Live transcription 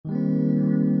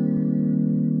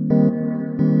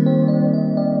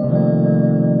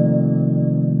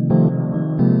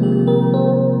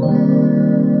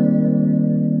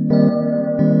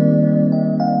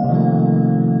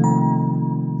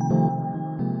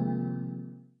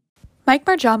Mike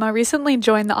Marjama recently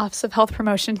joined the Office of Health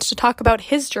Promotion to talk about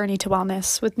his journey to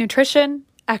wellness with nutrition,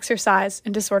 exercise,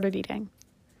 and disordered eating.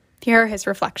 Here are his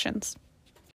reflections.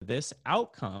 This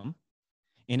outcome,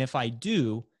 and if I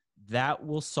do, that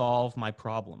will solve my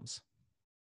problems.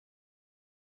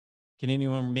 Can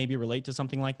anyone maybe relate to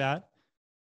something like that?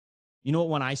 You know what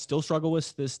one I still struggle with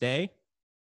to this day?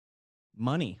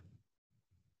 Money.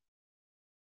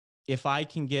 If I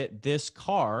can get this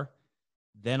car,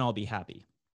 then I'll be happy.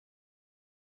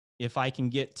 If I can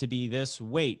get to be this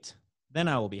weight, then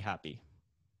I will be happy.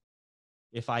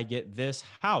 If I get this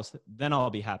house, then I'll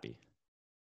be happy.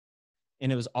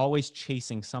 And it was always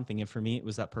chasing something. And for me, it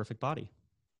was that perfect body.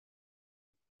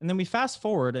 And then we fast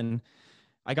forward and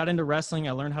I got into wrestling.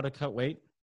 I learned how to cut weight.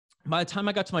 By the time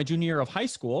I got to my junior year of high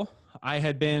school, I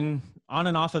had been on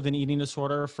and off of an eating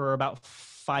disorder for about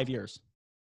 5 years.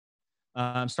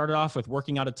 Started off with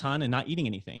working out a ton and not eating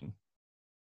anything.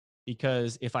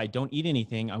 Because if I don't eat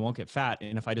anything, I won't get fat.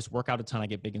 And if I just work out a ton, I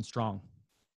get big and strong.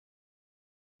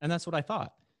 And that's what I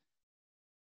thought.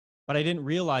 But I didn't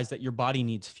realize that your body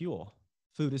needs fuel.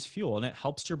 Food is fuel, and it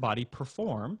helps your body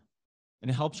perform,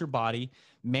 and it helps your body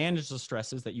manage the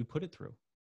stresses that you put it through.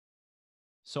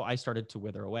 So I started to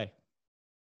wither away.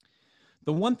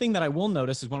 The one thing that I will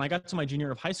notice is when I got to my junior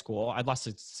year of high school, I'd lost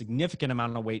a significant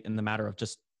amount of weight in the matter of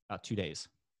just about 2 days.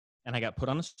 And I got put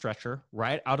on a stretcher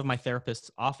right out of my therapist's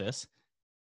office.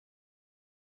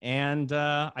 And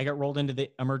I got rolled into the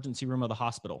emergency room of the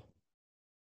hospital.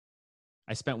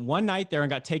 I spent one night there and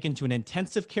got taken to an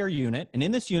intensive care unit. And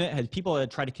in this unit had people that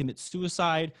had tried to commit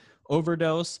suicide,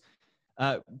 overdose.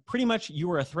 Pretty much you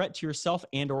were a threat to yourself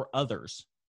and or others.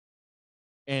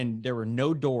 And there were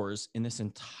no doors in this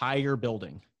entire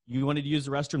building. You wanted to use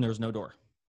the restroom, there was no door.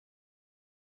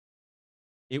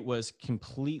 It was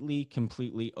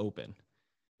completely open.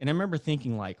 And I remember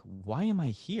thinking like, why am I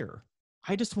here?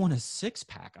 I just want a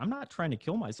six-pack. I'm not trying to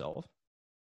kill myself.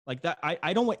 Like that,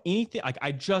 I don't want anything. Like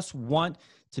I just want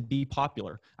to be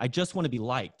popular. I just want to be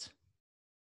liked.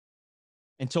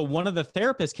 Until one of the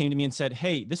therapists came to me and said,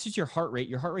 hey, this is your heart rate.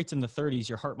 Your heart rate's in the 30s.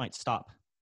 Your heart might stop.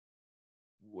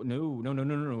 No.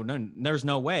 There's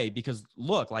no way, because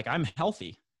look, like I'm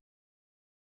healthy.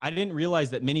 I didn't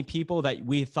realize that many people that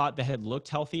we thought that had looked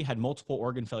healthy had multiple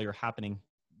organ failure happening.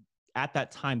 At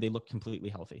that time, they looked completely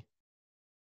healthy.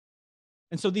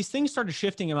 And so these things started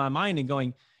shifting in my mind and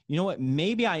going, you know what,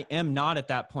 maybe I am not at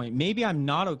that point. Maybe I'm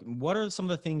not. What are some of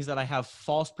the things that I have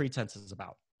false pretenses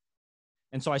about?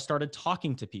 And so I started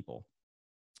talking to people.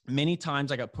 Many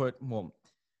times I got put, well,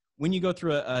 when you go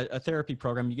through a therapy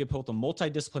program, you get put with a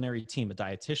multidisciplinary team, a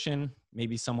dietitian,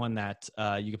 maybe someone that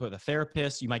you get put with a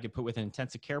therapist, you might get put with an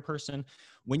intensive care person.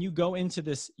 When you go into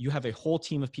this, you have a whole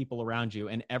team of people around you,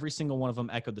 and every single one of them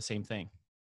echoed the same thing.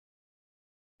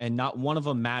 And not one of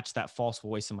them matched that false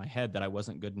voice in my head that I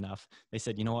wasn't good enough. They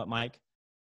said, you know what, Mike,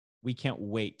 we can't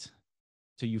wait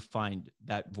till you find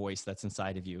that voice that's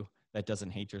inside of you that doesn't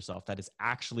hate yourself, that is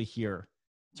actually here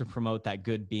to promote that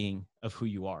good being of who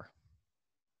you are.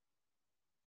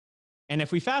 And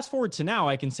if we fast forward to now,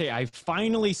 I can say I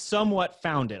finally somewhat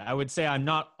found it. I would say I'm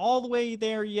not all the way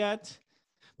there yet,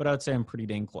 but I would say I'm pretty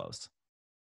dang close,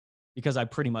 because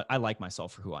I like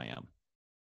myself for who I am.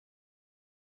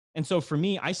 And so for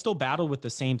me, I still battle with the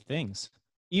same things.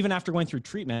 Even after going through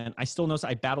treatment, I still notice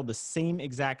I battled the same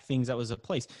exact things that was at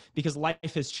place, because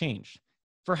life has changed.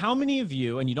 For how many of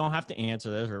you, and you don't have to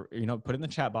answer this or put it in the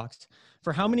chat box,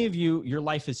 for how many of you, your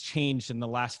life has changed in the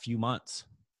last few months?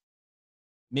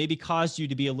 Maybe caused you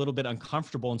to be a little bit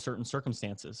uncomfortable in certain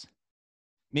circumstances.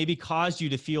 Maybe caused you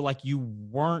to feel like you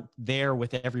weren't there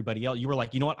with everybody else. You were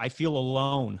like, you know what? I feel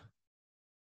alone.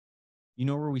 You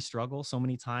know where we struggle so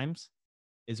many times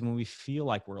is when we feel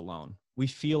like we're alone. We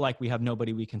feel like we have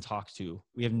nobody we can talk to.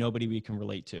 We have nobody we can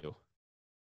relate to.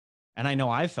 And I know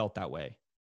I've felt that way.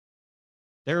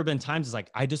 There have been times it's like,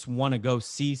 I just want to go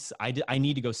see, I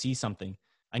need to go see something.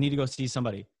 I need to go see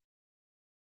somebody.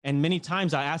 And many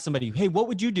times I ask somebody, hey, what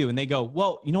would you do? And they go,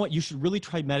 well, you know what? You should really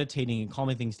try meditating and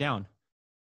calming things down.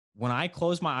 When I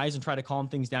close my eyes and try to calm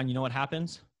things down, you know what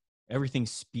happens? Everything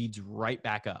speeds right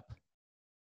back up.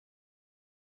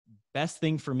 Best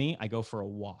thing for me, I go for a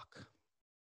walk.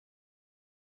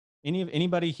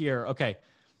 Anybody here? Okay.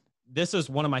 This is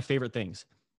one of my favorite things.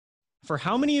 For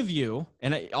how many of you,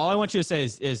 and all I want you to say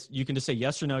is you can just say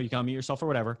yes or no. You can unmute yourself or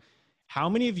whatever. How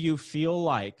many of you feel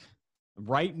like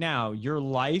right now your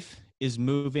life is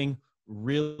moving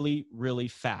really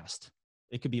fast?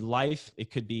 It could be life. It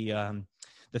could be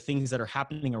the things that are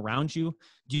happening around you.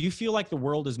 Do you feel like the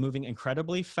world is moving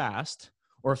incredibly fast,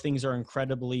 or if things are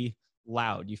incredibly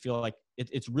loud? You feel like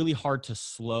it's really hard to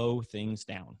slow things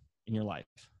down in your life?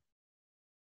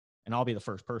 and I'll be the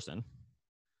first person.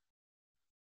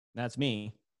 That's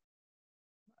me.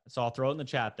 So I'll throw it in the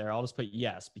chat there. I'll just put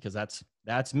yes, because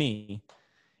that's me.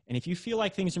 And if you feel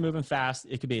like things are moving fast,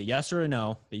 it could be a yes or a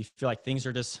no, but you feel like things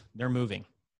are they're moving.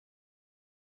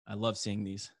 I love seeing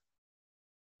these.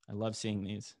 I love seeing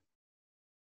these.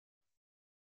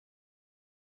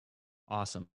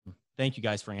 Awesome. Thank you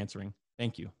guys for answering.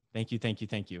 Thank you. Thank you. Thank you.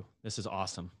 Thank you. This is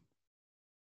awesome.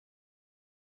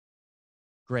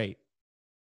 Great.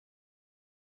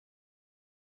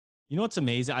 You know what's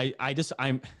amazing?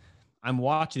 I'm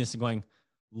watching this and going,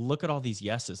 look at all these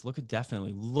yeses. Look at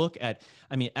definitely. Look at,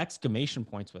 exclamation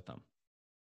points with them.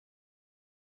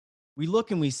 We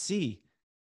look and we see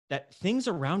that things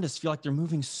around us feel like they're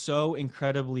moving so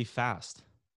incredibly fast.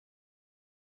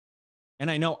 And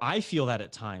I know I feel that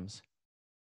at times.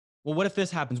 Well, what if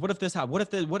this happens? What if this happens?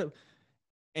 What if?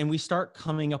 And we start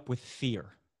coming up with fear.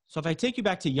 So if I take you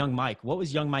back to young Mike, what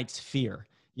was young Mike's fear?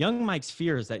 Young Mike's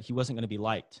fear is that he wasn't going to be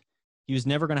liked. He was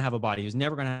never going to have a body. He was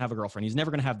never going to have a girlfriend. He was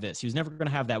never going to have this. He was never going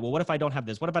to have that. Well, what if I don't have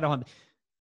this? What if I don't have?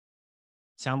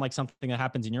 Sound like something that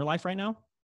happens in your life right now?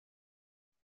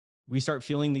 We start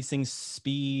feeling these things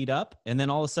speed up. And then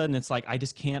all of a sudden it's like, I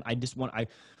just can't,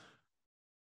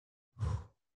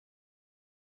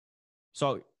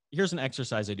 So here's an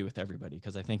exercise I do with everybody,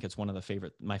 because I think it's one of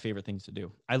my favorite things to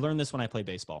do. I learned this when I play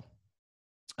baseball.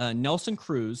 Nelson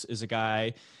Cruz is a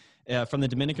guy from the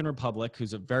Dominican Republic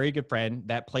who's a very good friend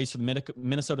that plays for the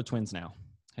Minnesota Twins now.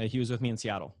 He was with me in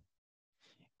Seattle.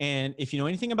 And if you know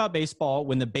anything about baseball,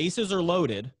 when the bases are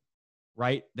loaded,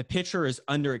 right, the pitcher is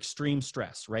under extreme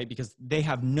stress, right? Because they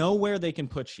have nowhere they can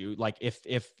put you. Like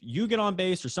if you get on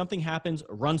base or something happens,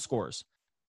 a run scores.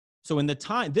 So in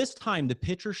this time, the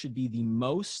pitcher should be the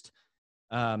most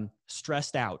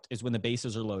stressed out is when the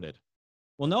bases are loaded.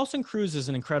 Well, Nelson Cruz is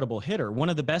an incredible hitter, one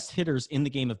of the best hitters in the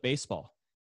game of baseball.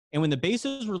 And when the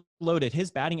bases were loaded,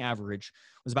 his batting average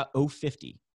was about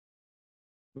 050.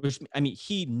 Which,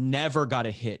 he never got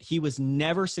a hit. He was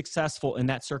never successful in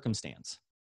that circumstance.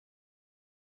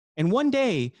 And one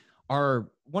day,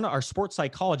 one of our sports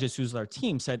psychologists who's our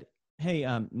team said, hey,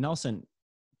 Nelson,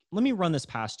 let me run this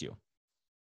past you.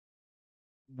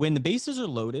 When the bases are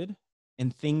loaded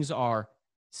and things are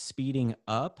speeding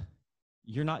up,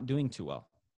 you're not doing too well.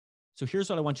 So here's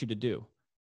what I want you to do.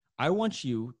 I want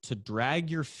you to drag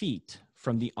your feet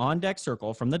from the on-deck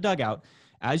circle, from the dugout,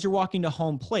 as you're walking to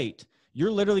home plate.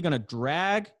 You're literally going to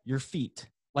drag your feet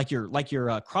like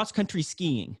you're cross-country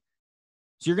skiing.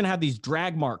 So you're going to have these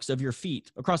drag marks of your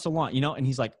feet across the lawn, and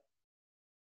he's like,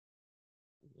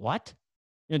 what?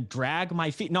 You're going to drag my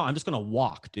feet? No, I'm just going to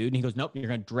walk, dude. And he goes, nope, you're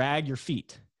going to drag your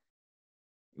feet.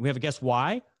 We have a guess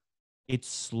why? It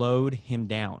slowed him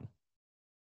down.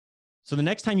 So the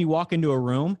next time you walk into a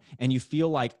room and you feel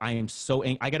like I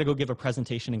got to go give a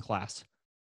presentation in class.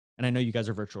 And I know you guys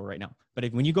are virtual right now,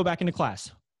 but when you go back into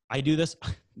class, I do this,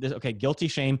 okay, guilty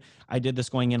shame. I did this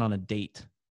going in on a date.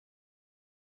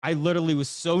 I literally was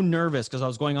so nervous because I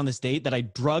was going on this date that I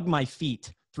drug my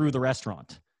feet through the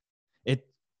restaurant.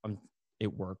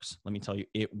 It works. Let me tell you,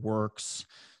 it works.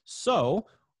 So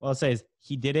what I'll say is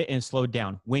he did it and slowed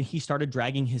down. When he started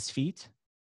dragging his feet,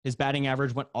 his batting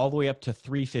average went all the way up to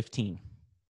 315.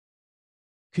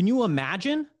 Can you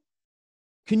imagine?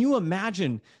 Can you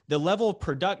imagine the level of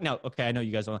production? Now, okay, I know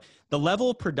you guys don't know. The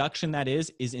level of production that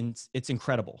it's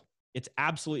incredible. It's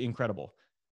absolutely incredible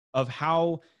of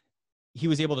how he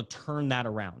was able to turn that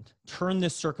around, turn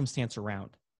this circumstance around.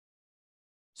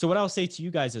 So what I'll say to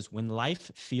you guys is when life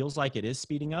feels like it is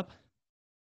speeding up,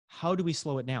 how do we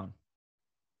slow it down?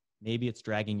 Maybe it's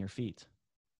dragging your feet.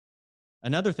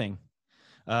 Another thing,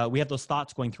 we have those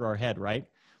thoughts going through our head, right?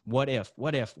 What if,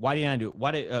 why didn't I do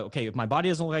it? Okay, if my body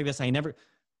doesn't look like this,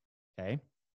 okay.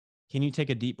 Can you take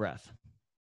a deep breath?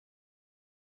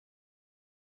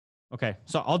 Okay,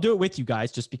 so I'll do it with you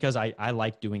guys just because I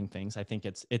like doing things. I think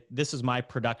this is my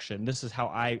production. This is how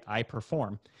I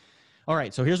perform. All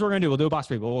right, so here's what we're gonna do. We'll do a box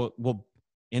breath. We'll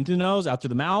in through the nose, out through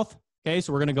the mouth. Okay,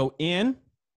 so we're gonna go in.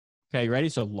 Okay, ready?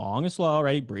 So long and slow,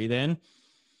 ready? Breathe in.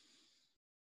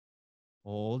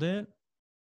 Hold it,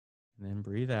 and then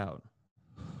breathe out.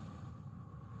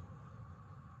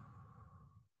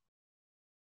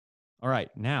 All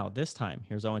right, now this time,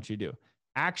 here's what I want you to do.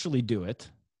 Actually do it.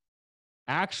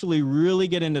 Actually really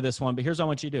get into this one, but here's what I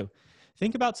want you to do.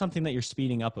 Think about something that you're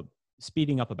speeding up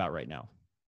about right now.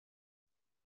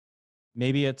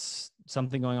 Maybe it's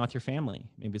something going on with your family.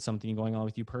 Maybe it's something going on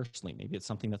with you personally. Maybe it's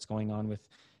something that's going on with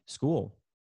school.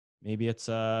 Maybe it's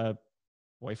a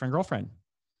boyfriend, girlfriend.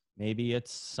 Maybe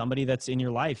it's somebody that's in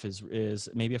your life is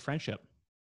maybe a friendship.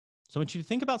 So I want you to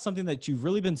think about something that you've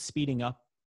really been speeding up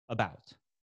about.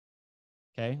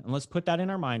 Okay. And let's put that in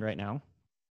our mind right now.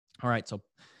 All right. So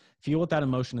feel what that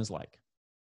emotion is like.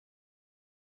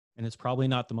 And it's probably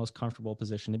not the most comfortable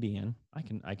position to be in.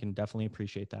 I can definitely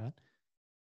appreciate that.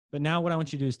 But now what I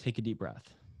want you to do is take a deep breath.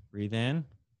 Breathe in.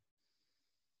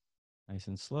 Nice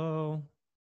and slow.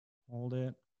 Hold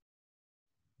it.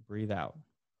 Breathe out.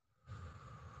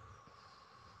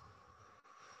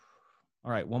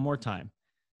 All right, one more time.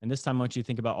 And this time I want you to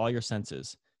think about all your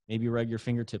senses. Maybe rub your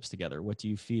fingertips together. What do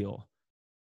you feel?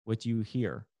 What do you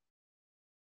hear?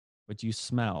 What do you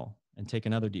smell? And take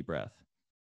another deep breath.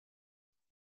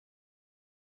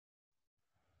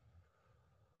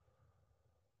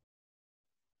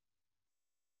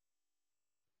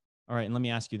 All right, and let me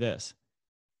ask you this.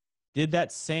 Did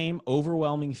that same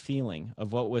overwhelming feeling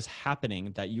of what was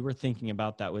happening that you were thinking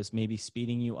about that was maybe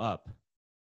speeding you up,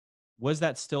 was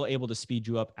that still able to speed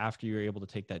you up after you were able to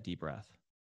take that deep breath,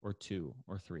 or 2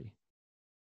 or 3?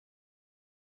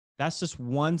 That's just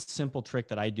one simple trick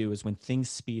that I do is when things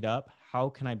speed up, how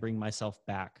can I bring myself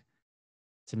back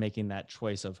to making that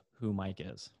choice of who Mike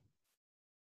is?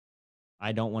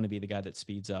 I don't want to be the guy that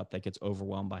speeds up, that gets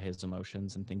overwhelmed by his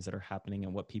emotions and things that are happening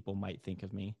and what people might think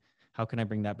of me. How can I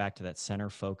bring that back to that center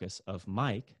focus of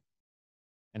Mike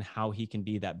and how he can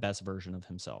be that best version of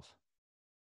himself?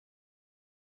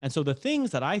 And so the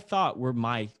things that I thought were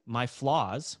my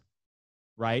flaws,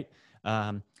 right?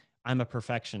 I'm a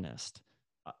perfectionist.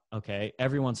 Okay.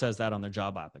 Everyone says that on their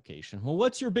job application. Well,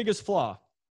 what's your biggest flaw?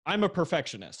 I'm a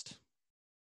perfectionist.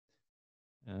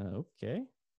 Okay.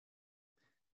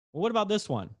 Well, what about this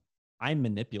one? I'm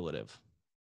manipulative.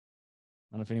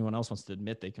 I don't know if anyone else wants to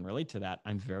admit they can relate to that.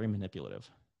 I'm very manipulative.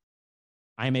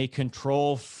 I'm a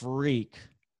control freak.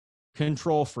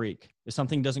 Control freak. If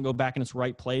something doesn't go back in its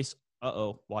right place,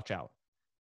 watch out.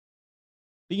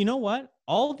 But you know what?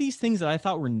 All these things that I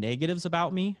thought were negatives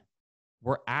about me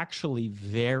were actually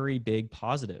very big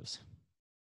positives.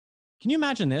 Can you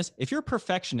imagine this? If you're a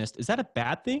perfectionist, is that a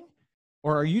bad thing?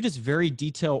 Or are you just very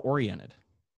detail oriented?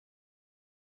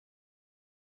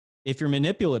 If you're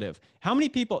manipulative, how many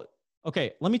people,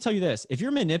 okay, let me tell you this. If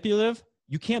you're manipulative,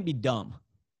 you can't be dumb.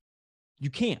 You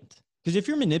can't. Because if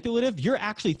you're manipulative, you're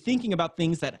actually thinking about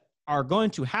things that are going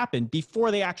to happen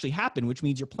before they actually happen, which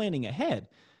means you're planning ahead.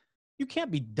 You can't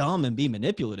be dumb and be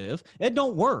manipulative. It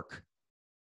don't work.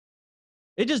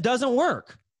 It just doesn't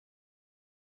work.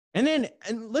 And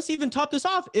let's even top this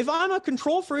off. If I'm a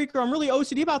control freak or I'm really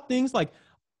OCD about things, like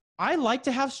I like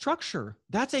to have structure.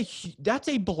 That's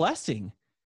a blessing.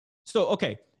 So,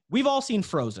 okay, we've all seen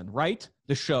Frozen, right?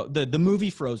 The show, the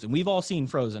movie Frozen. We've all seen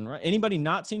Frozen, right? Anybody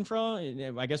not seen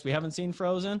Frozen? I guess we haven't seen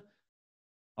Frozen.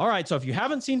 All right, so if you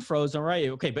haven't seen Frozen, right?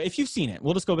 Okay, but if you've seen it,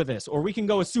 we'll just go with this. Or we can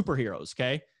go with superheroes,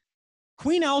 okay?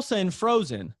 Queen Elsa in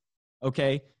Frozen,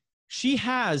 okay? She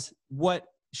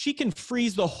can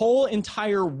freeze the whole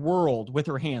entire world with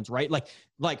her hands, right?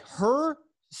 Like her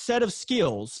set of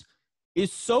skills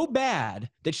is so bad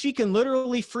that she can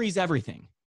literally freeze everything.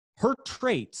 Her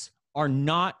traits are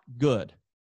not good.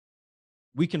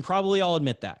 We can probably all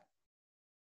admit that.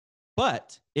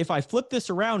 But if I flip this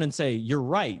around and say, you're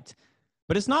right,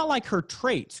 but it's not like her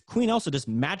traits, Queen Elsa just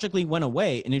magically went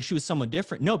away and then she was someone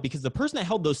different. No, because the person that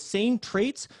held those same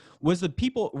traits was the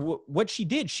people, what she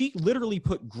did, she literally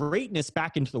put greatness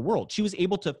back into the world. She was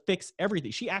able to fix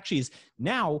everything. She actually is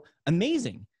now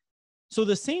amazing. So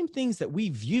the same things that we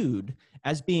viewed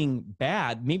as being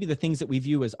bad, maybe the things that we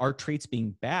view as our traits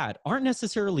being bad aren't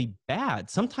necessarily bad.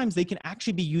 Sometimes they can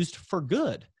actually be used for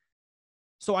good.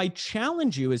 So I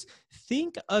challenge you is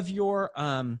think of your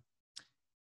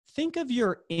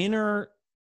inner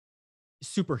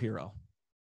superhero.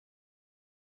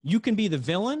 You can be the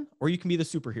villain or you can be the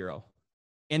superhero.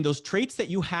 And those traits that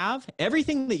you have,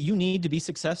 everything that you need to be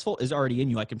successful is already in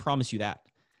you. I can promise you that.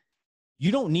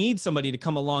 You don't need somebody to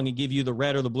come along and give you the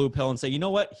red or the blue pill and say, you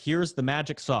know what, here's the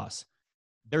magic sauce.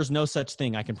 There's no such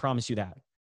thing. I can promise you that.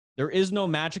 There is no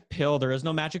magic pill. There is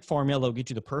no magic formula. They'll get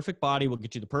you the perfect body. We'll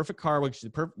get you the perfect car. We'll get you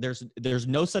the perfect. There's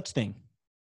no such thing.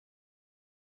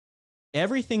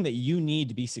 Everything that you need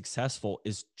to be successful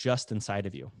is just inside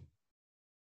of you.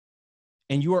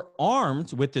 And you are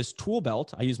armed with this tool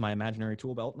belt. I use my imaginary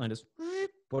tool belt and I just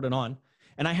put it on.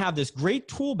 And I have this great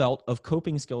tool belt of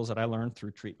coping skills that I learned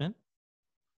through treatment,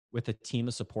 with a team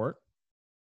of support,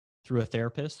 through a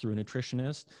therapist, through a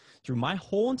nutritionist, through my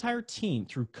whole entire team,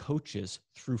 through coaches,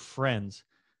 through friends.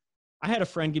 I had a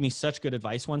friend give me such good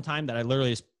advice one time that I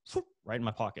literally just right in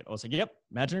my pocket. I was like, yep,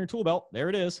 imaginary tool belt. There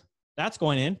it is. That's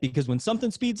going in because when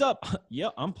something speeds up,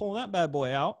 yep, I'm pulling that bad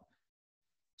boy out.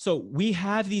 So we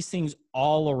have these things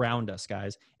all around us,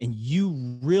 guys. And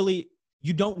you really,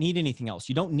 You don't need anything else.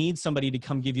 You don't need somebody to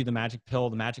come give you the magic pill,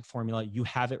 the magic formula. You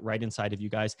have it right inside of you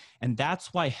guys. And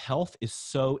that's why health is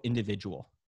so individual,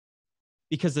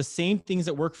 because the same things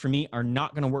that work for me are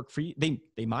not going to work for you.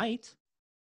 They might,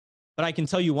 but I can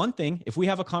tell you one thing. If we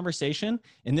have a conversation,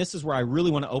 and this is where I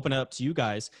really want to open it up to you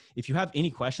guys, if you have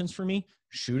any questions for me,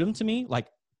 shoot them to me. Like,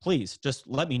 please just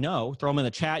let me know, throw them in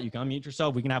the chat. You can unmute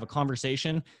yourself. We can have a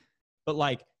conversation. But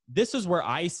like, this is where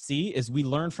I see is we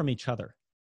learn from each other.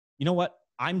 You know what?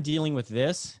 I'm dealing with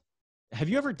this. Have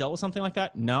you ever dealt with something like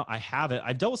that? No, I haven't.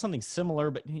 I've dealt with something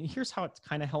similar, but here's how it's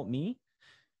kind of helped me.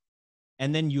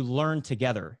 And then you learn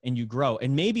together and you grow.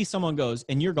 And maybe someone goes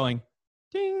and you're going,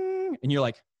 ding, and you're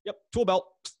like, yep, tool belt.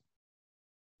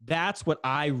 That's what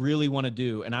I really want to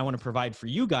do. And I want to provide for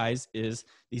you guys is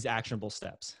these actionable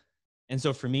steps. And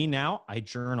so for me now, I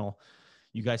journal.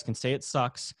 You guys can say it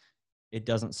sucks. It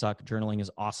doesn't suck. Journaling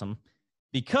is awesome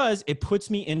because it puts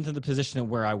me into the position of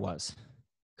where I was.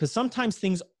 Because sometimes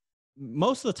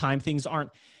most of the time, things aren't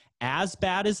as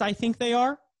bad as I think they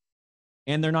are,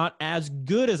 and they're not as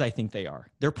good as I think they are.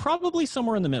 They're probably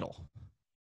somewhere in the middle.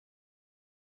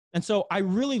 And so I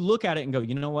really look at it and go,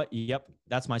 you know what? Yep,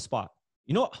 that's my spot.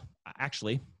 You know,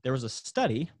 actually, there was a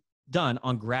study done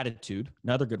on gratitude,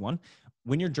 another good one.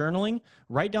 When you're journaling,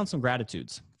 write down some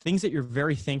gratitudes, things that you're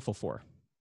very thankful for.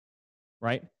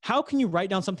 Right? How can you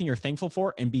write down something you're thankful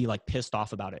for and be like pissed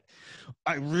off about it?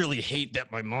 I really hate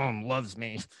that my mom loves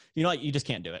me. You know, like you just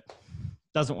can't do it.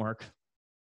 Doesn't work.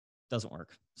 Doesn't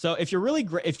work. So if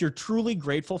you're truly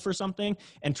grateful for something,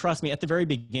 and trust me, at the very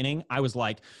beginning, I was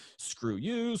like, screw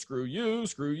you, screw you,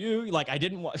 screw you. Like I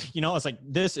didn't want, you know, I was like,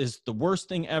 this is the worst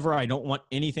thing ever. I don't want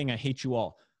anything. I hate you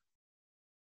all.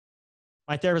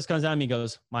 My therapist comes down to me and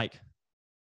goes, Mike,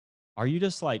 are you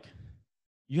just like,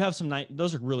 you have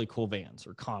those are really cool Vans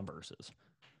or Converses.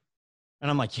 And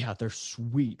I'm like, yeah, they're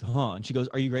sweet, huh? And she goes,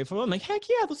 are you grateful? I'm like, heck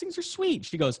yeah, those things are sweet.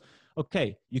 She goes,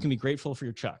 okay, you can be grateful for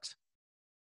your Chucks.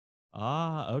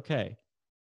 Ah, okay.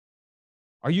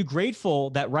 Are you grateful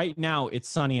that right now it's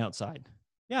sunny outside?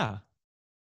 Yeah.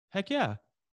 Heck yeah.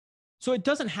 So it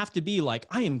doesn't have to be like,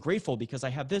 I am grateful because I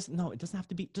have this. No, it doesn't have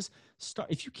to be. Just start.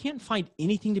 If you can't find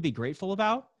anything to be grateful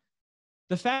about,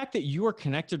 the fact that you are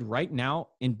connected right now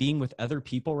in being with other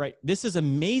people, right? This is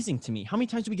amazing to me. How many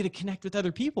times do we get to connect with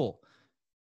other people?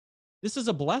 This is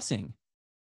a blessing.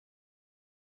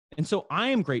 And so I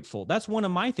am grateful. That's one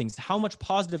of my things. How much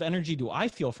positive energy do I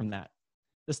feel from that?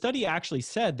 The study actually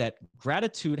said that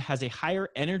gratitude has a higher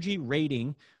energy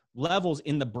rating levels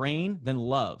in the brain than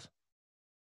love.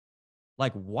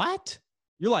 Like what?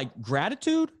 You're like,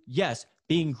 gratitude? Yes,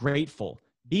 being grateful.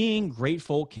 Being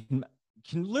grateful can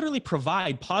literally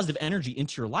provide positive energy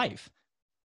into your life.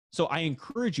 So I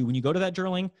encourage you, when you go to that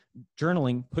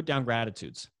journaling, put down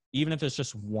gratitudes, even if it's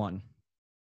just one.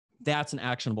 That's an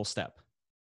actionable step.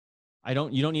 You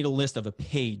don't need a list of a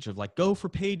page of like, go for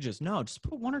pages. No, just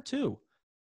put one or two.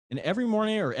 And every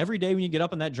morning or every day when you get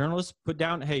up in that journal, just put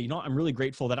down, hey, you know what? I'm really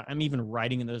grateful that I'm even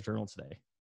writing in this journal today.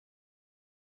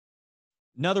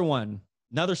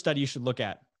 Another study you should look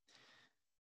at.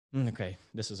 Okay,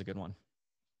 this is a good one.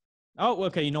 Oh,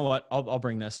 okay. You know what? I'll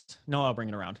bring this. No, I'll bring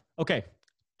it around. Okay.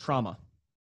 Trauma.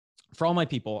 For all my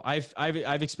people, I've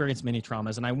experienced many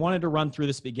traumas, and I wanted to run through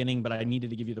this beginning, but I needed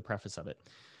to give you the preface of it.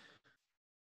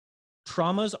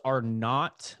 Traumas are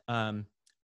not,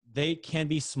 they can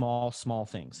be small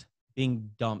things. Being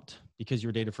dumped because you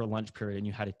were dated for a lunch period and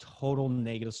you had a total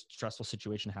negative, stressful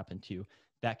situation happen to you.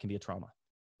 That can be a trauma.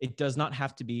 It does not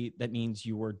have to be, that means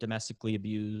you were domestically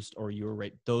abused or you were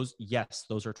raped. Those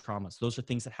are traumas. Those are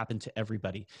things that happen to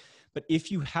everybody. But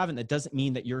if you haven't, that doesn't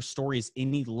mean that your story is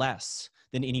any less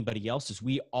than anybody else's.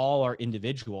 We all are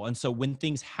individual. And so when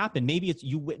things happen, maybe it's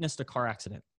you witnessed a car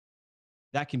accident.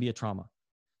 That can be a trauma.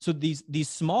 So these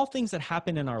small things that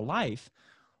happen in our life,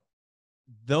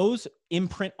 those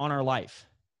imprint on our life.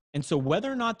 And so whether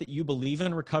or not that you believe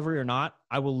in recovery or not,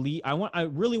 I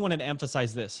really wanted to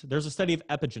emphasize this. There's a study of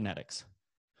epigenetics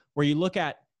where you look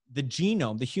at the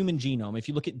genome, the human genome, if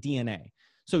you look at DNA.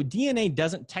 So DNA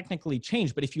doesn't technically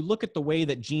change, but if you look at the way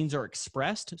that genes are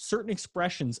expressed, certain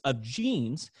expressions of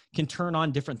genes can turn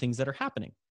on different things that are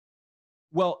happening.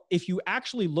 Well, if you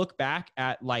actually look back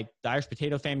at like the Irish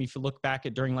potato famine, if you look back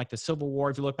at during like the Civil War,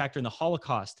 if you look back during the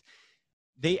Holocaust,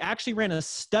 they actually ran a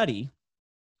study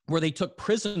where they took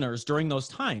prisoners during those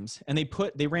times and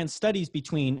they ran studies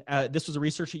between, this was a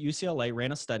researcher at UCLA,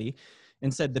 ran a study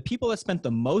and said the people that spent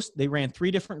the most, they ran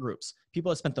 3 different groups.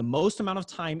 People that spent the most amount of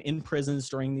time in prisons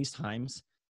during these times.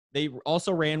 They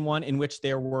also ran one in which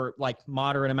there were like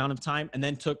moderate amount of time and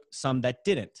then took some that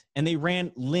didn't. And they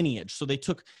ran lineage. So they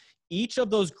took each of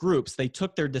those groups, they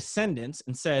took their descendants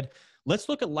and said, Let's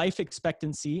look at life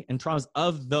expectancy and traumas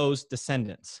of those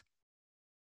descendants.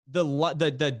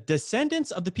 The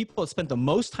descendants of the people that spent the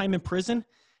most time in prison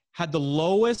had the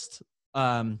lowest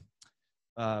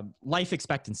life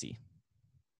expectancy.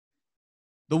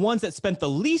 The ones that spent the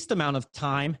least amount of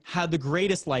time had the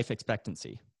greatest life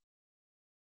expectancy.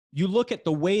 You look at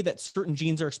the way that certain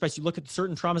genes are expressed, you look at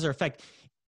certain traumas that affect.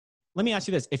 Let me ask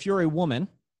you this. If you're a woman,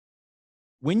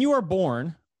 when you are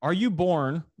born, are you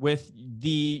born with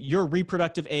your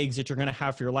reproductive eggs that you're going to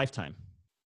have for your lifetime?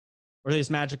 Or they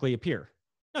just magically appear?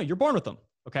 No, you're born with them,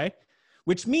 okay?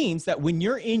 Which means that when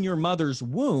you're in your mother's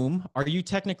womb, are you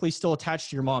technically still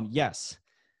attached to your mom? Yes.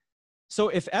 So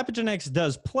if epigenetics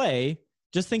does play,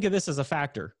 just think of this as a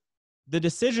factor. The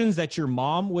decisions that your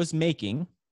mom was making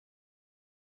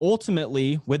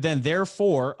ultimately would then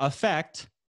therefore affect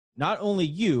not only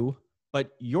you,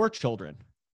 but your children.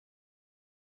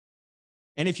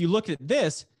 And if you look at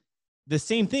this, the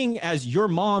same thing as your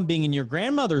mom being in your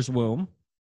grandmother's womb,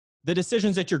 the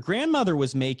decisions that your grandmother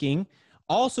was making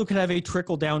also could have a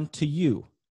trickle down to you.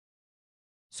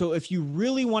 So if you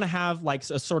really want to have like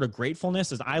a sort of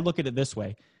gratefulness, as I look at it this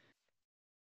way,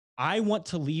 I want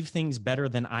to leave things better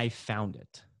than I found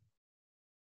it.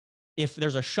 If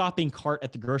there's a shopping cart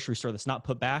at the grocery store that's not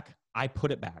put back, I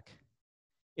put it back.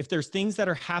 If there's things that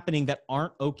are happening that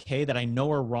aren't okay, that I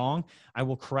know are wrong, I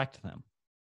will correct them.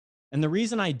 And the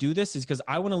reason I do this is because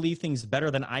I want to leave things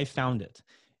better than I found it.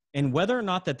 And whether or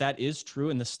not that is true,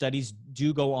 and the studies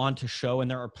do go on to show,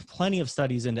 and there are plenty of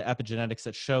studies into epigenetics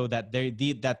that show that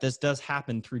that this does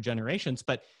happen through generations.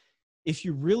 But if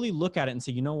you really look at it and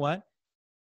say, you know what?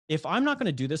 If I'm not going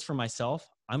to do this for myself,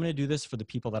 I'm going to do this for the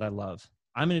people that I love.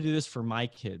 I'm going to do this for my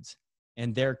kids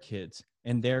and their kids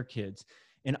and their kids.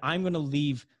 And I'm going to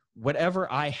leave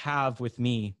whatever I have with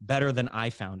me better than I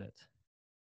found it.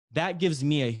 That gives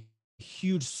me a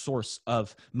huge source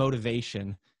of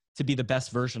motivation to be the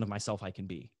best version of myself I can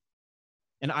be.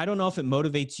 And I don't know if it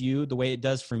motivates you the way it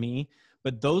does for me,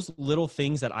 but those little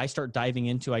things that I start diving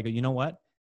into, I go, you know what?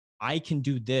 I can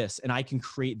do this and I can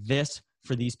create this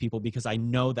for these people because I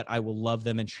know that I will love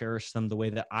them and cherish them the way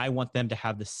that I want them to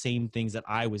have the same things that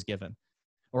I was given,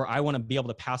 or I want to be able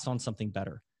to pass on something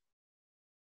better.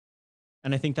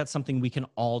 And I think that's something we can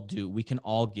all do. We can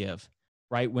all give,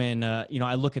 right? When,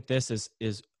 I look at this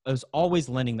as always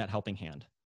lending that helping hand.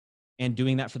 And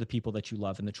doing that for the people that you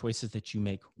love, and the choices that you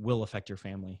make will affect your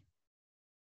family.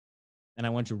 And I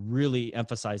want to really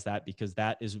emphasize that because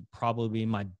that is probably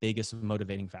my biggest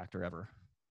motivating factor ever.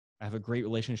 I have a great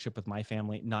relationship with my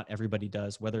family. Not everybody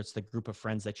does, whether it's the group of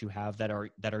friends that you have that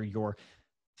are your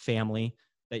family,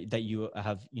 that you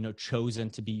have, chosen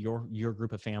to be your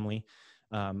group of family.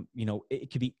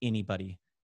 It could be anybody,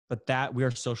 but that we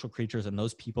are social creatures, and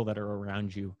those people that are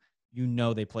around you,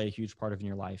 they play a huge part in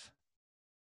your life.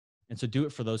 And so do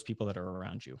it for those people that are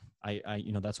around you.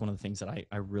 That's one of the things that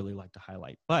I really like to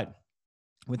highlight. But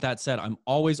with that said, I'm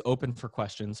always open for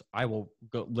questions. I will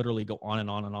literally go on and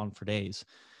on and on for days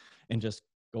and just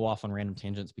go off on random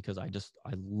tangents because I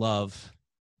love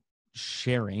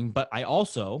sharing. But I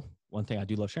also, one thing I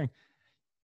do love sharing.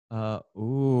 How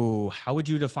would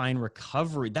you define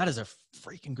recovery? That is a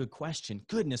freaking good question.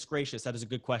 Goodness gracious, that is a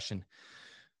good question.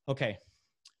 Okay.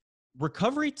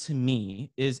 Recovery to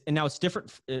me is, and now it's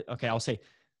different. Okay, I'll say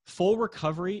full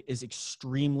recovery is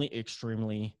extremely,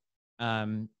 extremely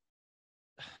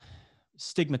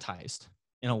stigmatized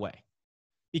in a way,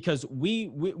 because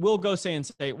we'll go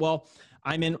say, well,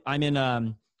 I'm in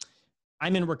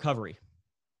recovery,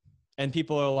 and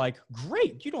people are like,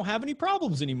 great, you don't have any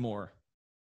problems anymore.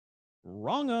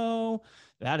 Wrong-o.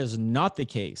 That is not the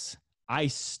case.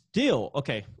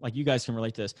 Okay, like you guys can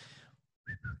relate to this.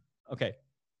 Okay.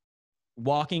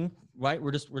 Walking, right?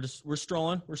 We're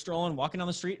strolling, walking down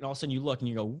the street, and all of a sudden you look and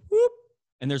you go, whoop,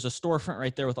 and there's a storefront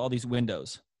right there with all these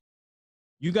windows.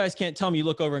 You guys can't tell me you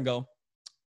look over and go,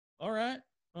 all right,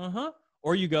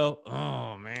 or you go,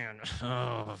 oh man,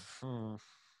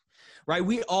 right?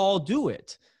 We all do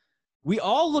it. We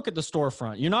all look at the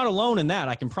storefront. You're not alone in that.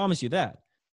 I can promise you that.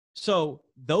 So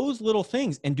those little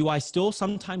things, and do I still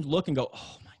sometimes look and go,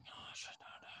 oh my gosh,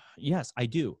 yes, I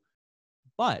do.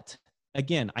 But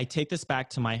again, I take this back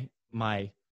to my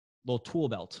little tool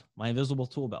belt, my invisible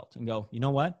tool belt, and go, you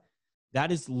know what?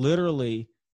 That is literally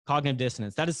cognitive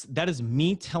dissonance. That is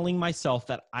me telling myself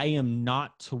that I am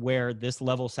not to where this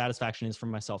level of satisfaction is for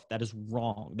myself. That is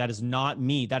wrong. That is not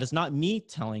me. That is not me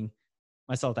telling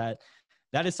myself that.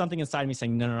 That is something inside me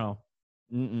saying, no,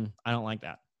 I don't like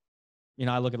that.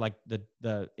 I look at like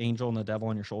the angel and the devil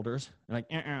on your shoulders. And like,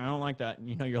 I don't like that. And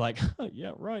you're like,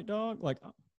 yeah, right, dog. Like,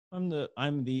 I'm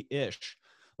the ish.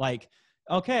 Like,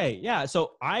 Okay. Yeah.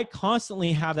 So I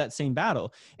constantly have that same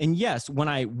battle. And yes,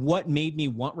 what made me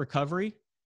want recovery,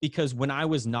 because when I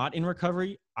was not in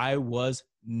recovery, I was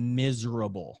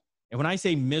miserable. And when I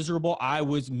say miserable, I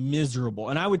was miserable.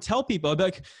 And I would tell people, I'd be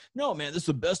like, no, man, this is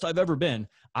the best I've ever been.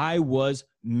 I was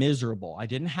miserable. I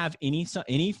didn't have any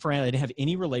friend. I didn't have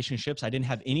any relationships. I didn't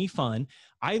have any fun.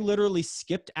 I literally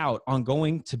skipped out on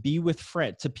going to be with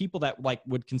to people that like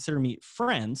would consider me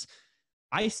friends.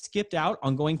 I skipped out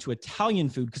on going to Italian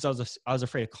food because I was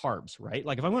afraid of carbs, right?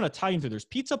 Like if I'm going to Italian food, there's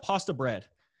pizza, pasta, bread,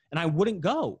 and I wouldn't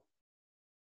go.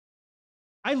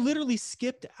 I literally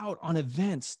skipped out on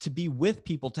events to be with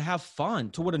people, to have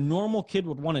fun, to what a normal kid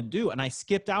would want to do. And I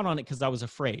skipped out on it because I was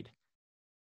afraid.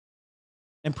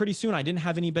 And pretty soon I didn't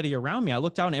have anybody around me. I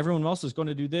looked out and everyone else was going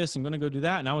to do this and going to go do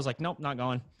that. And I was like, nope, not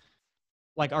going.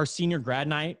 Like our senior grad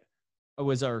night,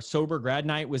 our sober grad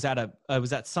night was at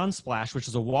Sunsplash, which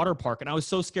is a water park. And I was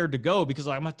so scared to go because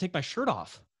I'm going to take my shirt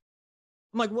off.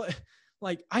 I'm like, what?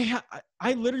 Like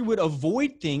I literally would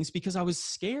avoid things because I was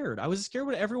scared. I was scared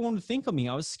what everyone would think of me.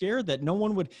 I was scared that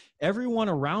everyone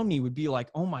around me would be like,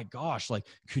 oh my gosh, like,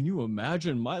 can you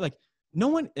imagine no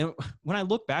one, when I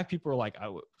look back, people are like,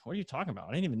 what are you talking about?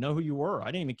 I didn't even know who you were.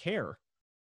 I didn't even care.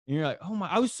 And you're like, oh my,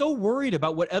 I was so worried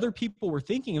about what other people were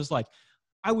thinking. It was like,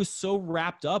 I was so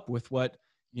wrapped up with what,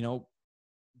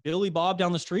 Billy Bob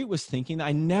down the street was thinking that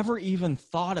I never even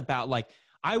thought about, like,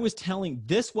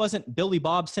 this wasn't Billy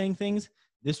Bob saying things.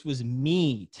 This was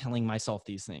me telling myself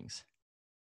these things.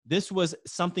 This was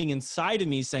something inside of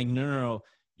me saying, no,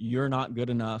 you're not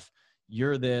good enough.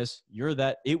 You're this, you're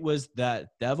that. It was that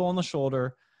devil on the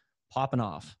shoulder popping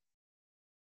off.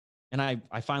 And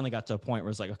I finally got to a point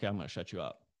where it's like, okay, I'm going to shut you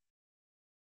up.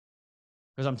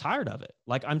 Because I'm tired of it.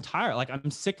 Like, I'm tired. Like, I'm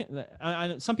sick.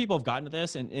 Some people have gotten to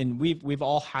this, and we've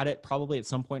all had it probably at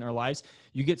some point in our lives.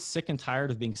 You get sick and tired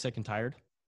of being sick and tired.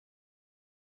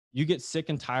 You get sick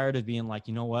and tired of being like,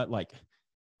 you know what? Like,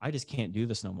 I just can't do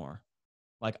this no more.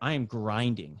 Like, I am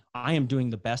grinding. I am doing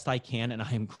the best I can, and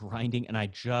I am grinding. And I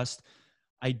just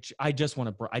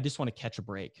want to catch a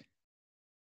break.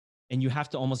 And you have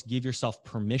to almost give yourself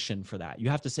permission for that. You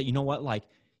have to say, you know what? Like,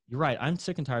 you're right. I'm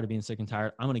sick and tired of being sick and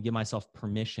tired. I'm going to give myself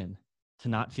permission to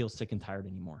not feel sick and tired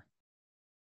anymore.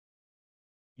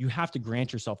 You have to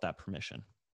grant yourself that permission.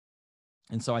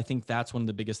 And so I think that's one of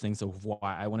the biggest things of why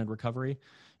I wanted recovery,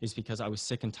 is because I was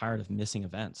sick and tired of missing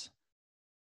events.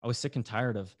 I was sick and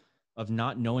tired of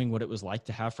not knowing what it was like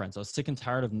to have friends. I was sick and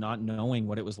tired of not knowing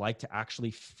what it was like to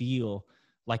actually feel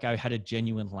like I had a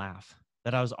genuine laugh,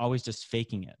 that I was always just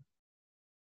faking it.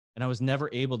 And I was never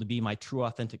able to be my true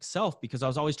authentic self because I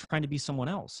was always trying to be someone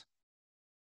else.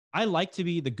 I like to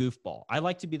be the goofball. I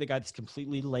like to be the guy that's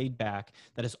completely laid back,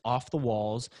 that is off the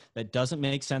walls, that doesn't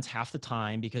make sense half the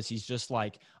time because he's just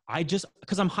like,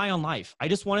 because I'm high on life. I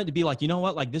just want it to be like, you know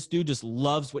what? Like, this dude just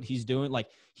loves what he's doing. Like,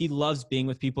 he loves being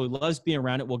with people. He loves being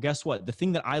around it. Well, guess what? The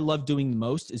thing that I love doing the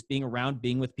most is being around,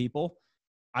 being with people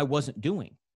I wasn't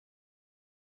doing.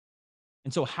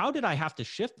 And so how did I have to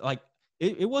shift? Like,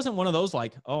 it wasn't one of those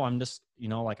like, oh, I'm just,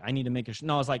 like, I need to make a shift.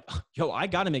 No, I was like, yo, I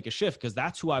got to make a shift because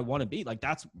that's who I want to be. Like,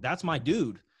 that's my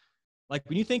dude. Like,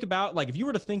 when you think about, like, if you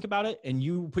were to think about it and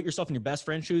you put yourself in your best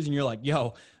friend's shoes and you're like,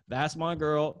 yo, that's my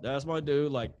girl, that's my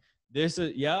dude. Like, this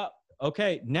is, yeah,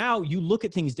 okay. Now you look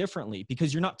at things differently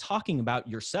because you're not talking about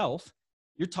yourself.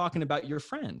 You're talking about your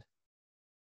friend.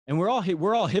 And we're all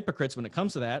hypocrites when it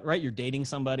comes to that, right? You're dating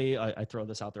somebody. I throw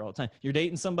this out there all the time. You're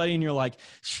dating somebody and you're like,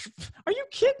 are you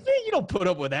kidding me? You don't put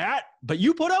up with that, but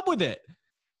you put up with it.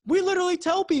 We literally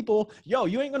tell people, yo,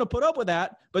 you ain't going to put up with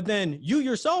that. But then you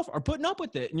yourself are putting up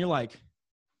with it. And you're like,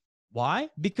 why?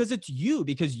 Because it's you,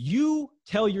 because you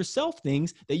tell yourself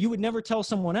things that you would never tell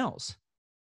someone else.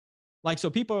 Like,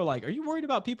 so people are like, are you worried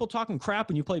about people talking crap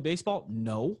when you play baseball?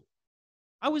 No.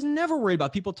 I was never worried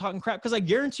about people talking crap because I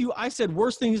guarantee you I said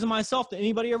worse things to myself than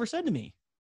anybody ever said to me.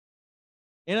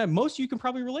 And most of you can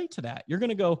probably relate to that. You're going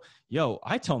to go, yo,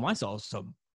 I tell myself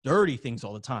some dirty things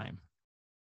all the time.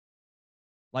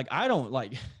 Like, I don't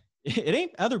like, it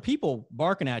ain't other people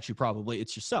barking at you probably,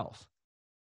 it's yourself.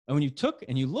 And when you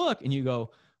look and you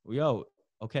go, yo,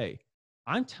 okay,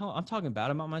 I'm talking bad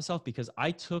about myself because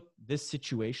I took this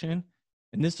situation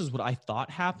and this is what I thought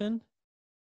happened.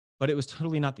 But it was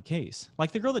totally not the case.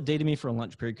 Like the girl that dated me for a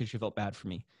lunch period because she felt bad for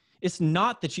me. It's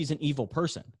not that she's an evil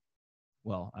person.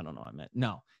 Well, I don't know what I meant.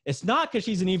 No, it's not because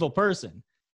she's an evil person.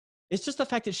 It's just the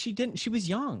fact that she was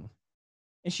young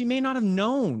and she may not have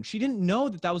known. She didn't know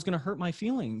that that was going to hurt my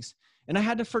feelings. And I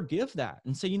had to forgive that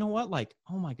and say, you know what? Like,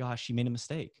 oh my gosh, she made a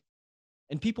mistake.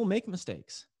 And people make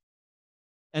mistakes.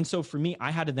 And so for me,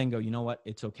 I had to then go, you know what?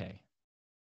 It's okay.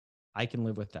 I can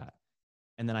live with that.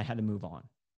 And then I had to move on.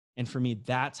 And for me,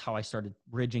 that's how I started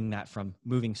bridging that from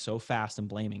moving so fast and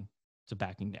blaming to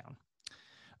backing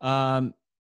down.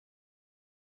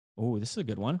 Oh, this is a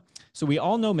good one. So we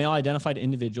all know male identified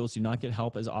individuals do not get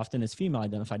help as often as female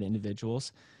identified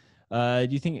individuals. Do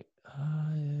you think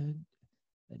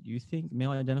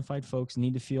male identified folks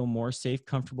need to feel more safe,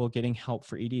 comfortable getting help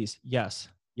for EDs? Yes,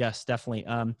 definitely.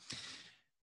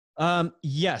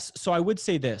 Yes. So I would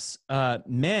say this,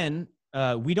 men,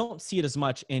 we don't see it as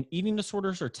much, and eating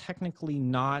disorders are technically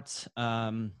not,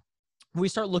 when we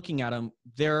start looking at them,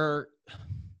 they're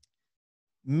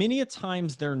many a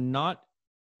times they're not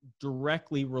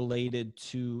directly related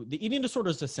to the eating disorder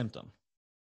is a symptom.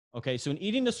 Okay. So an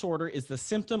eating disorder is the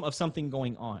symptom of something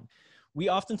going on. We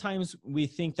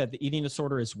think that the eating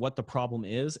disorder is what the problem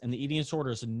is, and the eating disorder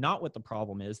is not what the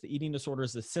problem is. The eating disorder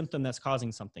is the symptom that's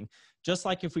causing something. Just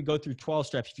like if we go through 12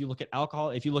 steps, if you look at alcohol,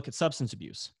 if you look at substance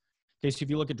abuse, okay, so if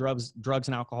you look at drugs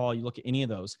and alcohol, you look at any of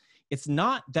those, it's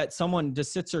not that someone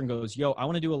just sits there and goes, yo, I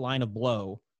want to do a line of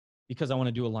blow because I want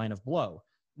to do a line of blow.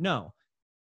 No.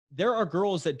 There are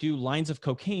girls that do lines of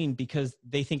cocaine because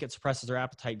they think it suppresses their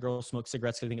appetite. Girls smoke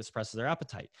cigarettes because they think it suppresses their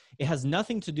appetite. It has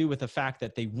nothing to do with the fact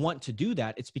that they want to do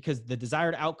that. It's because the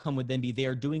desired outcome would then be they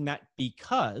are doing that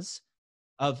because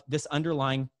of this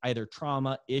underlying either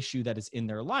trauma issue that is in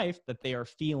their life that they are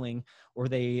feeling or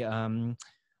they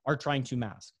are trying to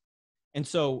mask. And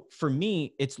so for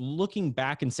me, it's looking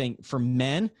back and saying for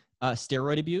men,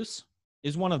 steroid abuse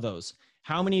is one of those.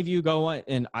 How many of you go,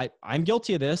 and I'm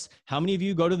guilty of this, how many of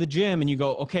you go to the gym and you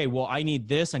go, okay, well, I need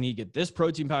this, I need to get this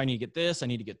protein powder, I need to get this, I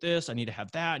need to get this, I need to have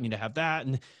that, I need to have that.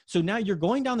 And so now you're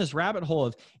going down this rabbit hole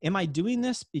of, am I doing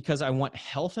this because I want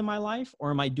health in my life, or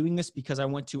am I doing this because I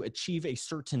want to achieve a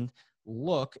certain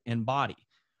look and body?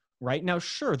 Right now,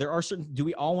 sure, there are certain, do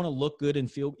we all want to look good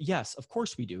and feel? Yes, of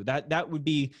course we do. That would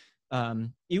be,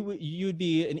 you'd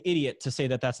be an idiot to say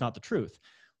that that's not the truth.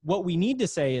 What we need to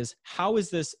say is, how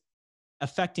is this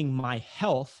affecting my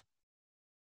health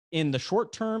in the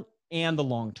short term and the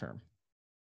long term,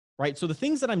 right? So the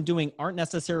things that I'm doing aren't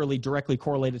necessarily directly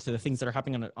correlated to the things that are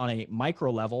happening on a micro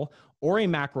level or a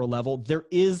macro level. There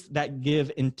is that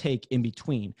give and take in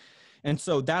between. And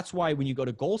so that's why when you go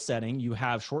to goal setting, you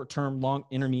have short-term, long,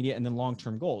 intermediate, and then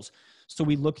long-term goals. So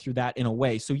we look through that in a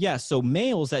way. So yes, so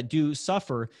males that do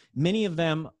suffer, many of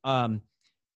them,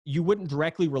 you wouldn't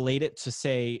directly relate it to,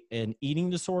 say, an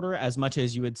eating disorder as much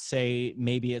as you would say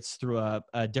maybe it's through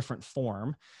a different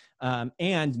form.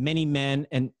 And many men,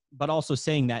 but also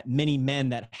saying that many men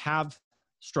that have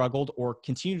struggled or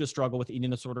continue to struggle with eating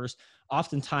disorders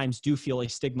oftentimes do feel a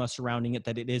stigma surrounding it,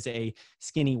 that it is a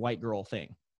skinny white girl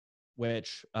thing,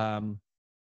 which couldn't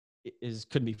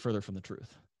be further from the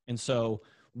truth. And so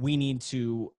we need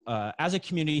to, as a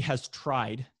community, has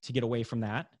tried to get away from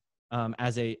that.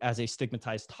 As a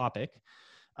stigmatized topic.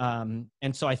 And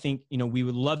so I think, we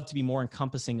would love to be more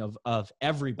encompassing of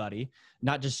everybody,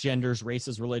 not just genders,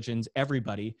 races, religions,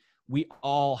 everybody. We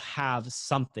all have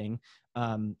something.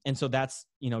 And so that's,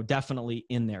 definitely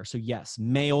in there. So yes,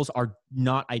 males are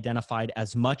not identified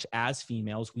as much as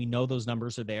females. We know those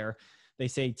numbers are there. They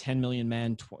say 10 million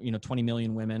men, 20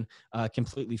 million women,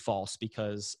 completely false,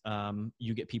 because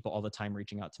you get people all the time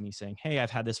reaching out to me saying, hey,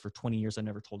 I've had this for 20 years. I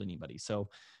never told anybody. So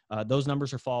those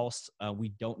numbers are false. We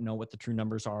don't know what the true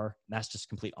numbers are. That's just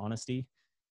complete honesty.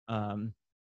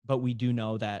 But we do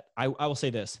know that I will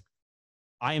say this.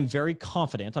 I am very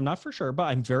confident. I'm not for sure, but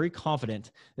I'm very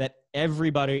confident that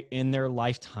everybody in their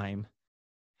lifetime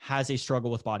has a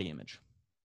struggle with body image.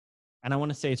 And I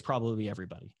want to say it's probably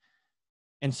everybody.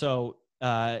 And so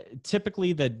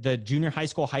typically the junior high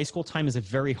school time is a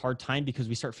very hard time because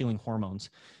we start feeling hormones.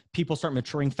 People start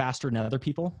maturing faster than other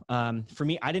people. For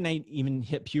me, I didn't even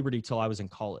hit puberty till I was in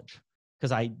college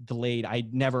because I delayed. I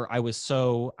was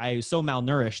so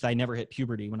malnourished that I never hit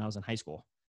puberty when I was in high school.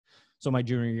 So my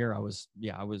junior year, I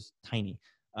was tiny.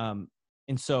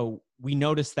 And so we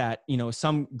noticed that,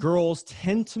 some girls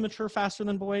tend to mature faster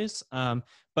than boys,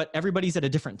 but everybody's at a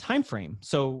different time frame.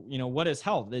 So, what is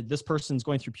health? This person's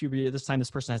going through puberty at this time.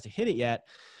 This person hasn't hit it yet.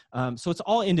 So it's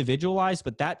all individualized,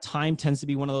 but that time tends to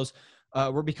be one of those,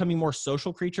 we're becoming more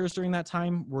social creatures during that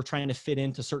time. We're trying to fit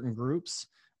into certain groups.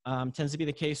 Tends to be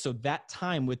the case. So that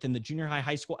time within the junior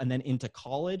high school, and then into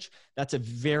college, that's a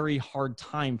very hard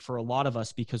time for a lot of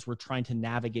us because we're trying to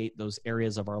navigate those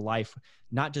areas of our life,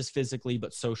 not just physically,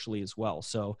 but socially as well.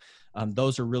 So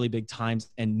those are really big times.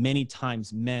 And many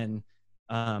times men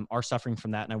are suffering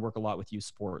from that. And I work a lot with youth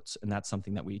sports. And that's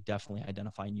something that we definitely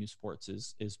identify in youth sports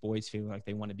is boys feeling like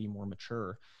they want to be more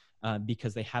mature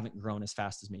because they haven't grown as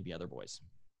fast as maybe other boys.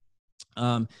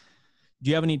 Do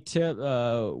you have any tip?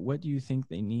 What do you think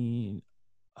they need?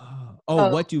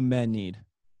 What do men need?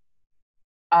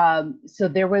 So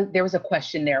there was a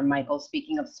question there, Michael,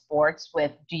 speaking of sports,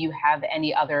 with do you have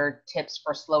any other tips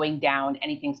for slowing down,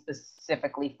 anything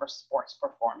specifically for sports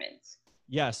performance?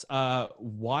 Yes.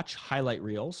 Watch highlight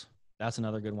reels. That's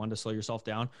another good one to slow yourself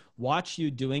down. Watch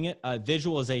you doing it.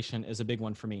 Visualization is a big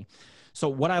one for me. So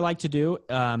what I like to do,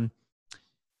 I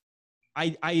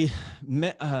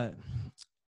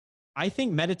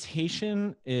think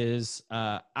meditation is,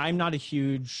 I'm not a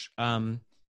huge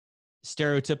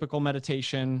stereotypical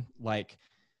meditation, like,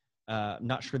 I'm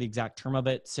not sure the exact term of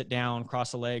it. Sit down,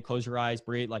 cross a leg, close your eyes,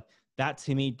 breathe. Like that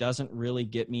to me doesn't really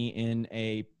get me in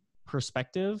a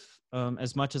perspective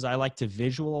as much as I like to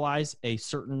visualize a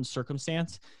certain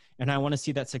circumstance and I want to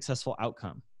see that successful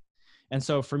outcome. And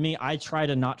so for me, I try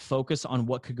to not focus on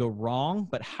what could go wrong,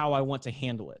 but how I want to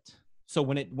handle it. So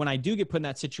when I do get put in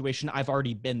that situation, I've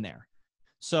already been there.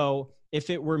 So if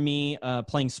it were me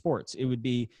playing sports, it would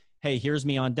be, hey, here's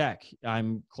me on deck.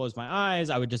 I'm close my eyes.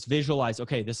 I would just visualize,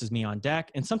 okay, this is me on deck.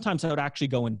 And sometimes I would actually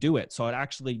go and do it. So I'd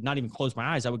actually not even close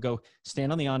my eyes. I would go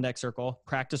stand on the on deck circle,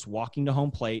 practice walking to home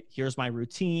plate. Here's my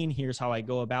routine. Here's how I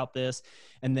go about this.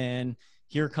 And then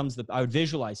I would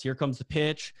visualize, here comes the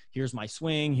pitch. Here's my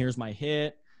swing. Here's my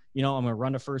hit. I'm going to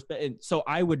run to first. And so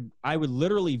I would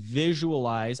literally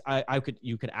visualize,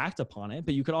 you could act upon it,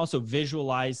 but you could also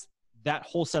visualize that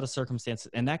whole set of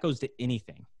circumstances. And that goes to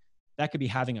anything. That could be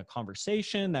having a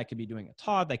conversation. That could be doing a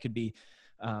talk. That could be,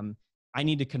 I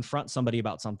need to confront somebody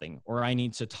about something, or I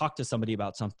need to talk to somebody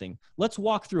about something. Let's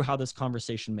walk through how this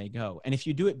conversation may go. And if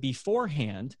you do it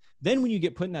beforehand, then when you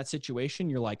get put in that situation,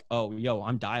 you're like, oh,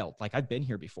 I'm dialed. Like I've been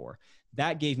here before.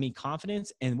 That gave me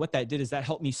confidence. And what that did is that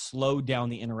helped me slow down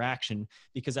the interaction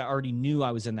because I already knew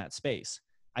I was in that space.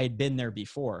 I had been there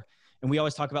before. And we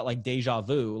always talk about like deja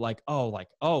vu,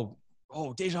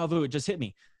 oh, deja vu, it just hit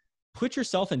me. Put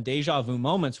yourself in deja vu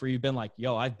moments where you've been like,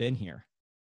 I've been here.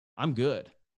 I'm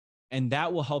good. And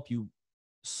that will help you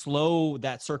slow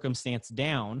that circumstance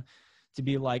down to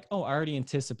be like, oh, I already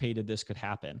anticipated this could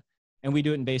happen. And we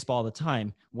do it in baseball all the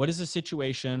time. What is the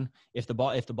situation? If the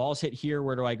ball's hit here,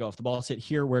 where do I go? If the ball's hit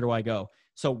here, where do I go?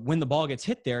 So when the ball gets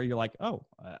hit there, you're like, oh,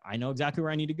 I know exactly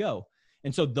where I need to go.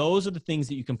 And so those are the things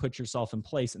that you can put yourself in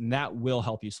place, and that will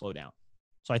help you slow down.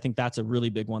 So I think that's a really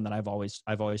big one that I've always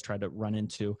tried to run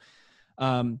into.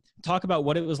 Talk about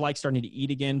what it was like starting to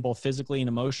eat again, both physically and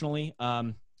emotionally.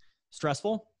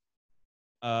 Stressful.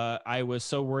 I was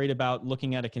so worried about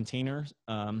looking at a container,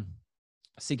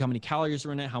 see how many calories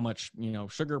are in it, how much,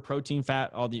 sugar, protein,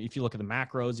 fat, if you look at the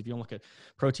macros, if you look at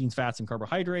proteins, fats, and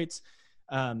carbohydrates,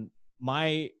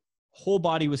 my whole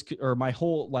body my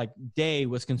whole day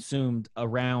was consumed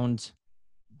around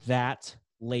that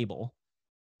label.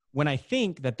 When I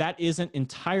think that isn't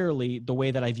entirely the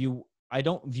way that I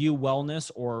don't view wellness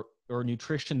or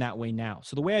nutrition that way now.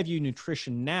 So the way I view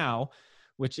nutrition now,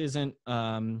 which isn't,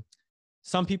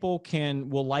 some people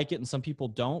will like it and some people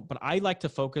don't, but I like to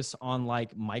focus on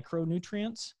like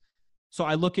micronutrients. So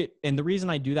I look at, and the reason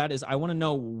I do that is I want to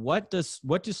know what do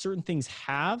certain things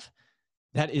have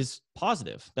that is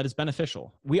positive, that is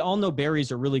beneficial. We all know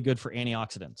berries are really good for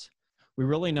antioxidants. We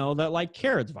really know that like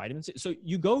carrots, vitamins. So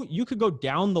you could go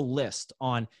down the list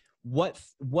on what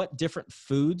different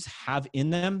foods have in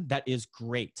them that is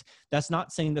great. That's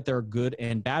not saying that there are good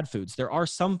and bad foods. There are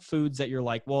some foods that you're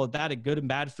like, well, that a good and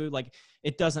bad food? Like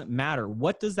it doesn't matter.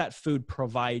 What does that food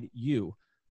provide you?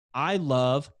 I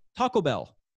love Taco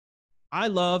Bell. I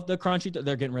love the crunchy.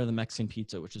 They're getting rid of the Mexican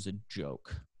pizza, which is a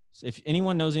joke. So if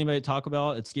anyone knows anybody at Taco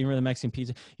Bell, it's getting rid of the Mexican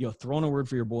pizza. Throw in a word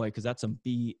for your boy because that's some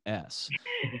BS.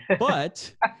 But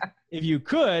if you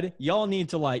could, y'all need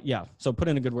to so put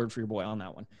in a good word for your boy on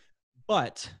that one.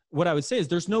 But what I would say is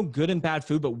there's no good and bad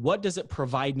food, but what does it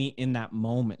provide me in that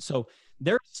moment? So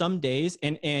there are some days,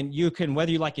 and you can,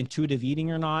 whether you like intuitive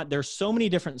eating or not, there's so many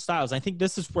different styles. I think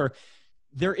this is where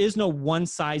there is no one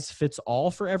size fits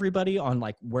all for everybody on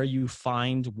like where you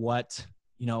find what,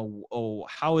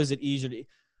 how is it easier to,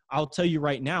 I'll tell you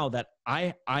right now that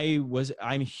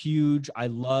I'm huge. I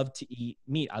love to eat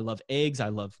meat. I love eggs. I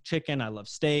love chicken. I love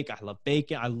steak. I love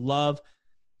bacon. I love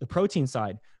the protein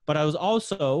side. But I was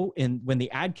also when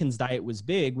the Atkins diet was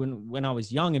big, when I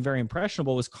was young and very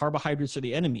impressionable, was carbohydrates are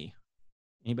the enemy.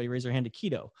 Anybody raise their hand to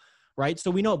keto, right? So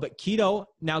we know, but keto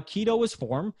was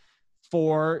formed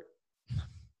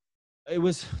it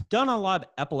was done on a lot of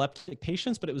epileptic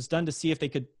patients, but it was done to see if they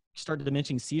could start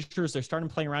diminishing seizures. They're starting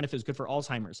playing around if it was good for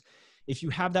Alzheimer's. If you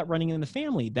have that running in the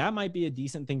family, that might be a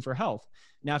decent thing for health.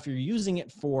 Now, if you're using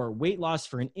it for weight loss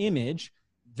for an image,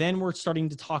 then we're starting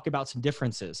to talk about some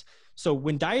differences. So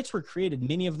when diets were created,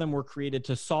 many of them were created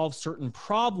to solve certain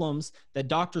problems that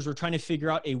doctors were trying to figure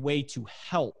out a way to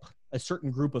help a certain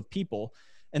group of people.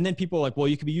 And then people are like, well,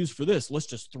 you could be used for this. Let's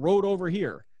just throw it over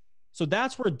here. So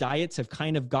that's where diets have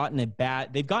kind of gotten a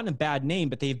bad name,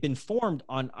 but they've been formed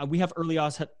on, we have early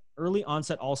onset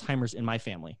Alzheimer's in my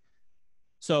family.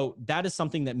 So that is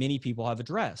something that many people have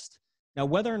addressed. Now,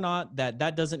 whether or not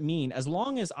that doesn't mean, as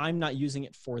long as I'm not using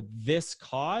it for this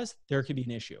cause, there could be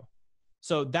an issue.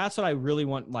 So that's what I really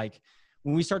want. Like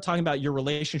when we start talking about your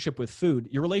relationship with food,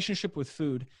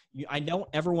 I don't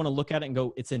ever want to look at it and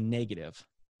go, it's a negative.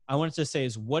 I want to say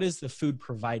is, what is the food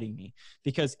providing me?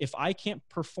 Because if I can't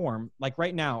perform, like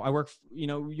right now,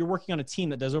 you're working on a team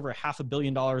that does over $500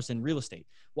 million in real estate.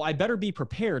 Well, I better be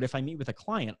prepared. If I meet with a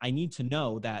client, I need to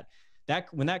know that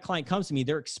when that client comes to me,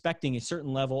 they're expecting a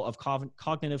certain level of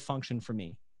cognitive function from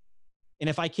me. And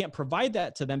if I can't provide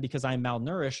that to them because I'm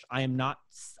malnourished, I am not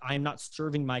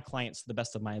serving my clients to the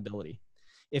best of my ability.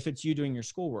 If it's you doing your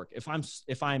schoolwork, if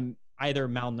I'm either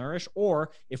malnourished,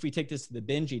 or if we take this to the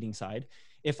binge eating side,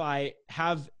 if I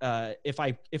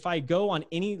go on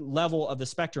any level of the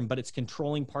spectrum, but it's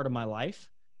controlling part of my life,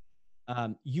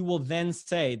 you will then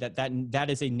say that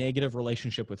is a negative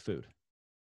relationship with food.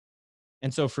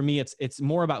 And so for me, it's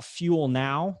more about fuel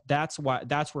now. That's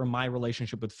where my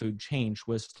relationship with food changed,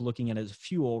 was looking at it as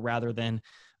fuel rather than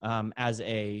as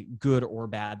a good or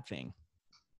bad thing.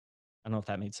 I don't know if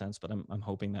that made sense, but I'm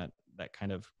hoping that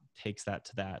kind of takes that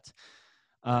to that.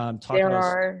 There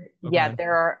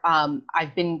are.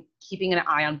 I've been keeping an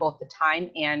eye on both the time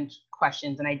and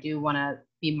questions, and I do want to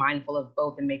be mindful of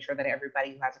both and make sure that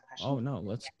everybody who has a question. Oh no,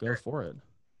 let's go for it.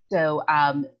 So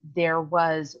there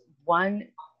was one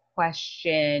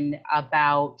question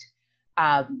about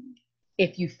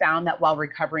if you found that while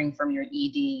recovering from your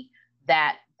ED,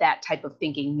 that type of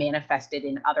thinking manifested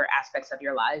in other aspects of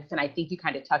your life. And I think you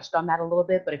kind of touched on that a little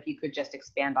bit, but if you could just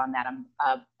expand on that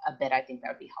a bit, I think that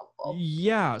would be helpful.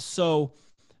 Yeah. So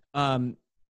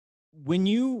when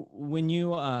you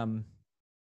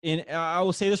I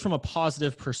will say this from a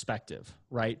positive perspective,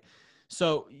 right?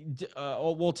 So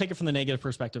we'll take it from the negative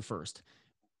perspective first.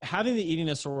 Having the eating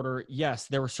disorder, yes,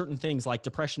 there were certain things like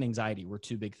depression, anxiety were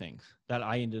two big things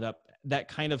that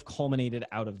kind of culminated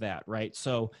out of that, right?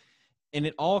 So, and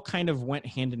it all kind of went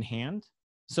hand in hand.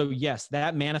 So yes,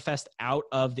 that manifest out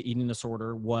of the eating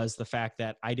disorder was the fact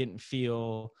that I didn't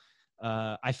feel,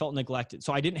 I felt neglected.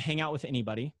 So I didn't hang out with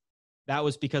anybody. That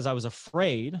was because I was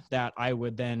afraid that I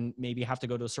would then maybe have to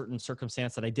go to a certain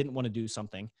circumstance that I didn't want to do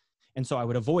something. And so I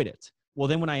would avoid it. Well,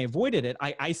 then when I avoided it,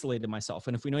 I isolated myself.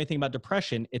 And if we know anything about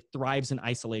depression, it thrives in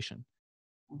isolation.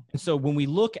 And so when we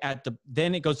look at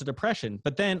then it goes to depression,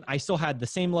 but then I still had the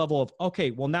same level of,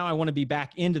 okay, well, now I want to be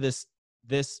back into this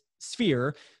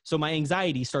sphere. So my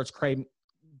anxiety starts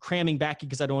cramming back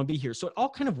because I don't want to be here. So it all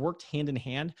kind of worked hand in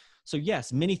hand. So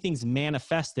yes, many things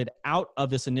manifested out of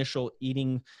this initial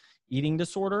eating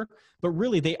disorder, but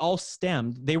really they all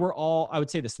I would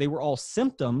say this, they were all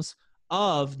symptoms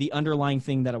of the underlying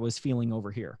thing that I was feeling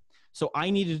over here. So I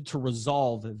needed to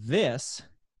resolve this.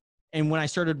 And when I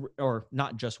started, or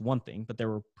not just one thing, but there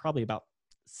were probably about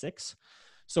 6.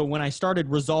 So when I started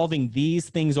resolving these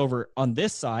things over on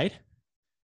this side,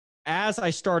 as I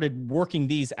started working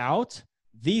these out,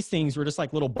 these things were just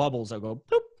like little bubbles that go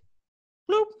bloop,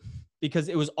 bloop, because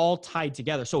it was all tied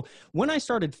together. So when I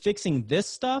started fixing this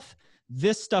stuff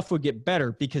would get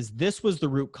better because this was the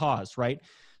root cause, right?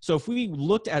 So if we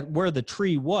looked at where the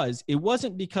tree was, it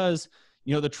wasn't because,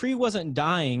 the tree wasn't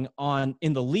dying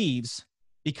in the leaves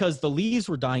because the leaves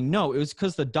were dying. No, it was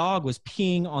because the dog was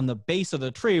peeing on the base of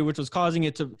the tree, which was causing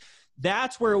it to,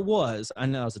 that's where it was. I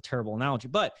know that was a terrible analogy,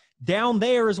 but down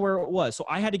there is where it was. So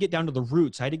I had to get down to the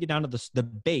roots. I had to get down to the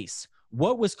base.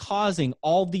 What was causing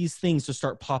all these things to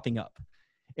start popping up?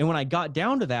 And when I got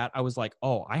down to that, I was like,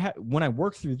 when I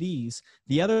worked through these,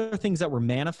 the other things that were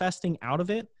manifesting out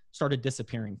of it started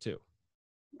disappearing too.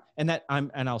 And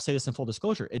I'll say this in full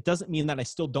disclosure, it doesn't mean that I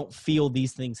still don't feel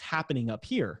these things happening up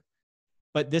here,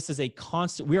 but this is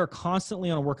we are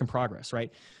constantly on a work in progress,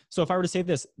 right? So if I were to say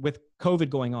this with COVID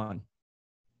going on,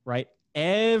 right?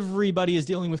 Everybody is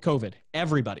dealing with COVID,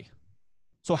 everybody.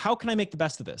 So how can I make the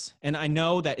best of this? And I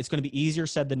know that it's going to be easier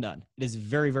said than done. It is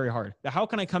very, very hard. But how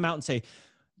can I come out and say,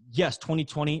 yes,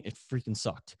 2020, it freaking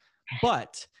sucked.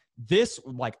 But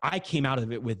I came out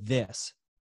of it with this.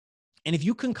 And if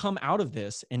you can come out of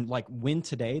this and win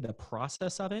today, the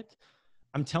process of it,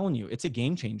 I'm telling you, it's a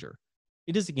game changer.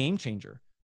 It is a game changer.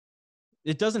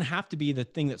 It doesn't have to be the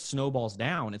thing that snowballs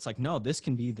down. It's no, this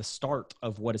can be the start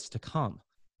of what is to come.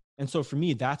 And so for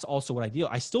me, that's also what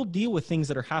I still deal with things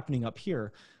that are happening up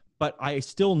here, but I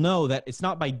still know that it's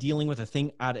not by dealing with a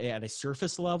thing at a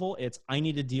surface level. I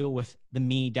need to deal with the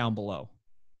me down below.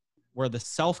 Where the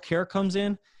self-care comes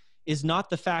in is not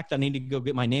the fact that I need to go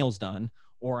get my nails done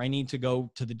or I need to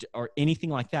go to or anything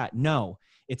like that. No,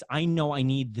 it's, I know I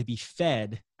need to be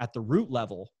fed at the root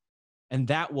level, and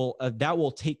that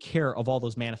will take care of all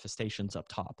those manifestations up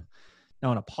top.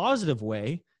 Now, in a positive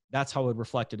way, that's how it would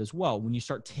reflect it as well. When you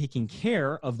start taking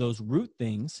care of those root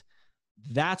things,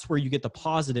 that's where you get the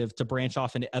positive to branch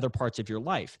off into other parts of your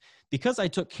life. Because I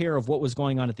took care of what was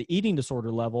going on at the eating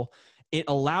disorder level, it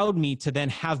allowed me to then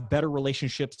have better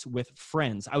relationships with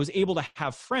friends. I was able to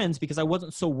have friends because I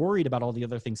wasn't so worried about all the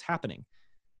other things happening.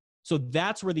 So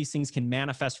that's where these things can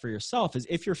manifest for yourself, is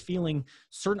if you're feeling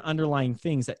certain underlying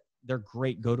things that they're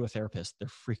great, go to a therapist. They're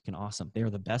freaking awesome. They are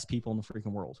the best people in the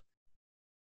freaking world.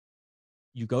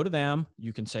 You go to them,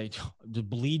 you can say, to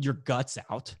bleed your guts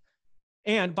out.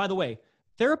 And by the way,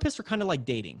 therapists are kind of like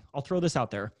dating. I'll throw this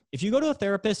out there. If you go to a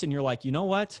therapist and you're like, you know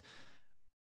what?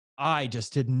 I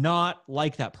just did not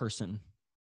like that person.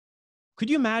 Could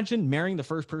you imagine marrying the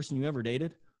first person you ever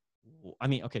dated? I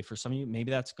mean, okay, for some of you,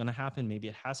 maybe that's going to happen. Maybe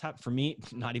it has happened. For me,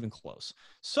 not even close.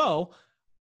 So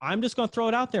I'm just going to throw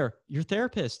it out there. Your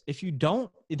therapist, if you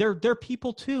don't, they're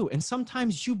people too. And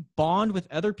sometimes you bond with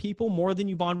other people more than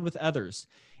you bond with others.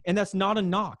 And that's not a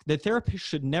knock. The therapist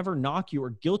should never knock you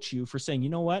or guilt you for saying, you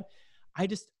know what? I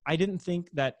didn't think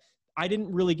that, I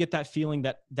didn't really get that feeling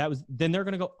that was, then they're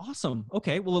going to go, awesome.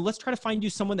 Okay, well, let's try to find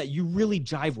you someone that you really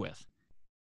jive with.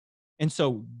 And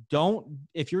so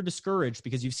if you're discouraged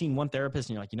because you've seen one therapist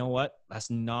and you're like, you know what? That's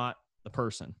not the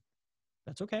person.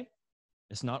 That's okay.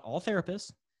 It's not all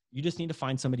therapists. You just need to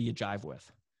find somebody you jive with.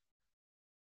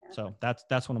 So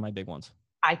that's one of my big ones.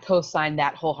 I co-sign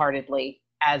that wholeheartedly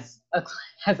as a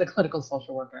clinical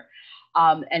social worker.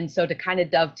 And so to kind of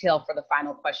dovetail for the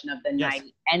final question of the night,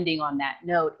 ending on that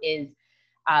note is,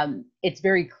 it's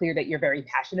very clear that you're very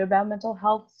passionate about mental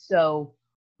health. So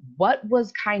what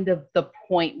was kind of the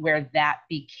point where that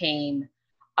became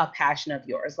a passion of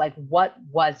yours? Like, what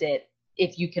was it,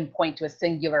 if you can point to a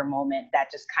singular moment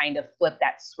that just kind of flipped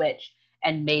that switch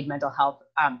and made mental health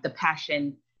the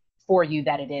passion for you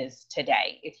that it is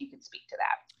today, if you could speak to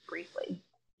that briefly?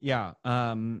 Yeah.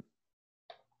 I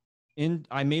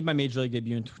made my major league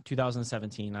debut in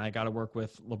 2017. I got to work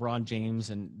with LeBron James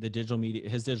and his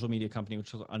digital media company,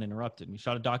 which was Uninterrupted. We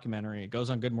shot a documentary. It goes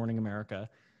on Good Morning America.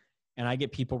 And I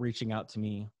get people reaching out to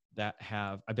me that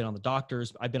I've been on The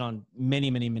Doctors. I've been on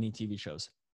many, many, many TV shows,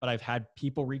 but I've had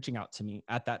people reaching out to me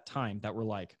at that time that were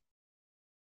like,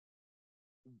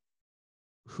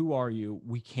 who are you?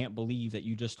 We can't believe that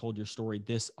you just told your story.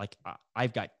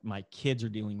 I've got, my kids are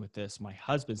dealing with this. My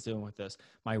husband's dealing with this.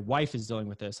 My wife is dealing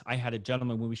with this. I had a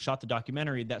gentleman when we shot the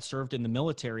documentary that served in the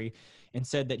military and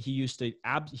said that he used to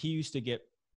get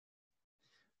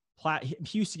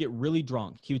really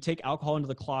drunk. He would take alcohol into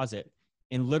the closet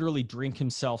and literally drink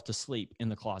himself to sleep in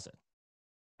the closet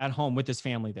at home with his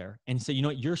family there. And he said, you know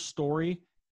what? Your story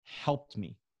helped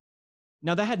me.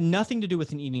 Now, that had nothing to do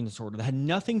with an eating disorder. That had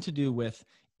nothing to do with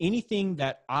anything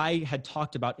that I had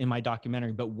talked about in my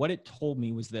documentary. But what it told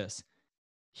me was this: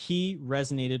 he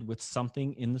resonated with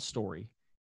something in the story,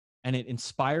 and it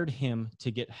inspired him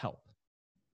to get help.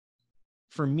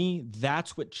 For me,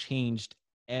 that's what changed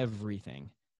everything.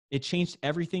 It changed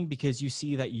everything because you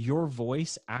see that your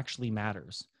voice actually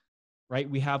matters, right?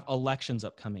 We have elections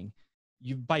upcoming.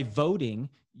 By voting,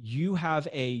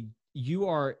 it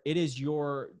is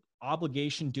your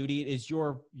obligation, duty, it is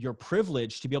your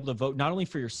privilege to be able to vote, not only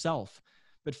for yourself,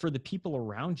 but for the people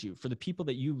around you, for the people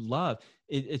that you love.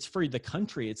 It's for the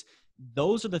country.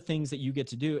 Those are the things that you get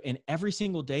to do. And every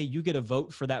single day you get a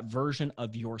vote for that version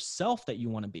of yourself that you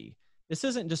want to be. This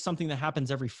isn't just something that happens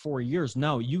every 4 years.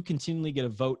 No, you continually get a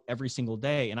vote every single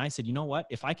day. And I said, you know what?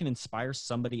 If I can inspire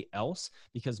somebody else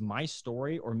because my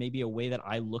story or maybe a way that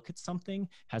I look at something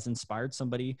has inspired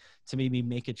somebody to maybe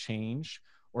make a change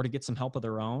or to get some help of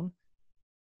their own,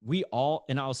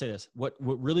 and I'll say this, what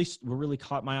really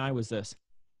caught my eye was this: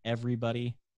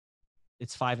 everybody,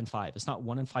 it's 5 and 5. It's not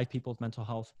 1 in 5 people with mental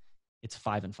health. It's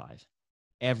 5 and 5.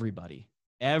 Everybody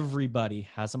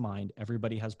has a mind.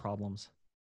 Everybody has problems.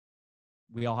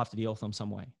 We all have to deal with them some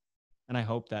way. And I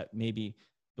hope that maybe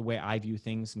the way I view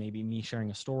things, maybe me sharing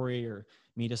a story or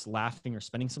me just laughing or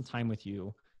spending some time with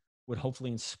you would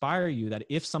hopefully inspire you that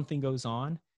if something goes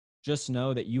on, just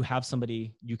know that you have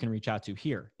somebody you can reach out to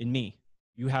here in me.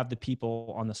 You have the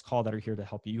people on this call that are here to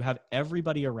help you. You have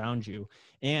everybody around you.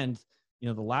 And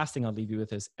the last thing I'll leave you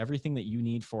with is everything that you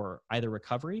need for either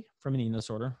recovery from an eating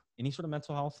disorder, any sort of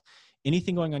mental health,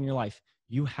 anything going on in your life,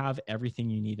 you have everything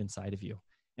you need inside of you.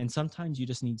 And sometimes you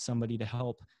just need somebody to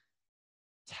help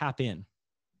tap in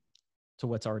to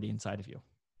what's already inside of you.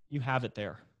 You have it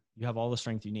there. You have all the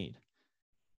strength you need.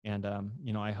 And,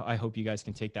 you know, I hope you guys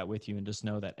can take that with you and just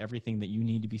know that everything that you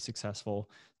need to be successful,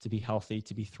 to be healthy,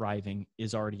 to be thriving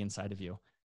is already inside of you.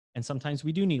 And sometimes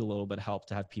we do need a little bit of help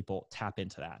to have people tap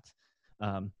into that.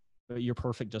 But you're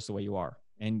perfect just the way you are,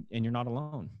 and you're not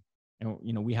alone. And,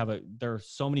 you know, there are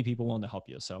so many people willing to help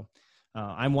you. So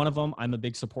I'm one of them. I'm a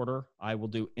big supporter. I will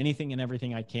do anything and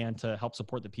everything I can to help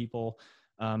support the people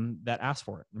that ask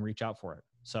for it and reach out for it.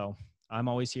 So I'm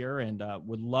always here, and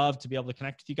would love to be able to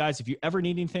connect with you guys. If you ever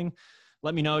need anything,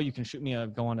 let me know. You can shoot me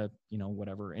go on to, you know,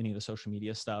 whatever, any of the social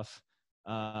media stuff,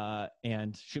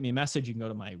 and shoot me a message. You can go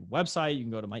to my website. You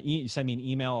can go to you send me an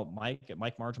email,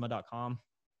 mike@mikemargema.com.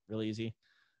 Really easy.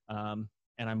 And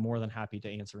I'm more than happy to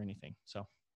answer anything. So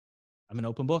I'm an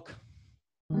open book.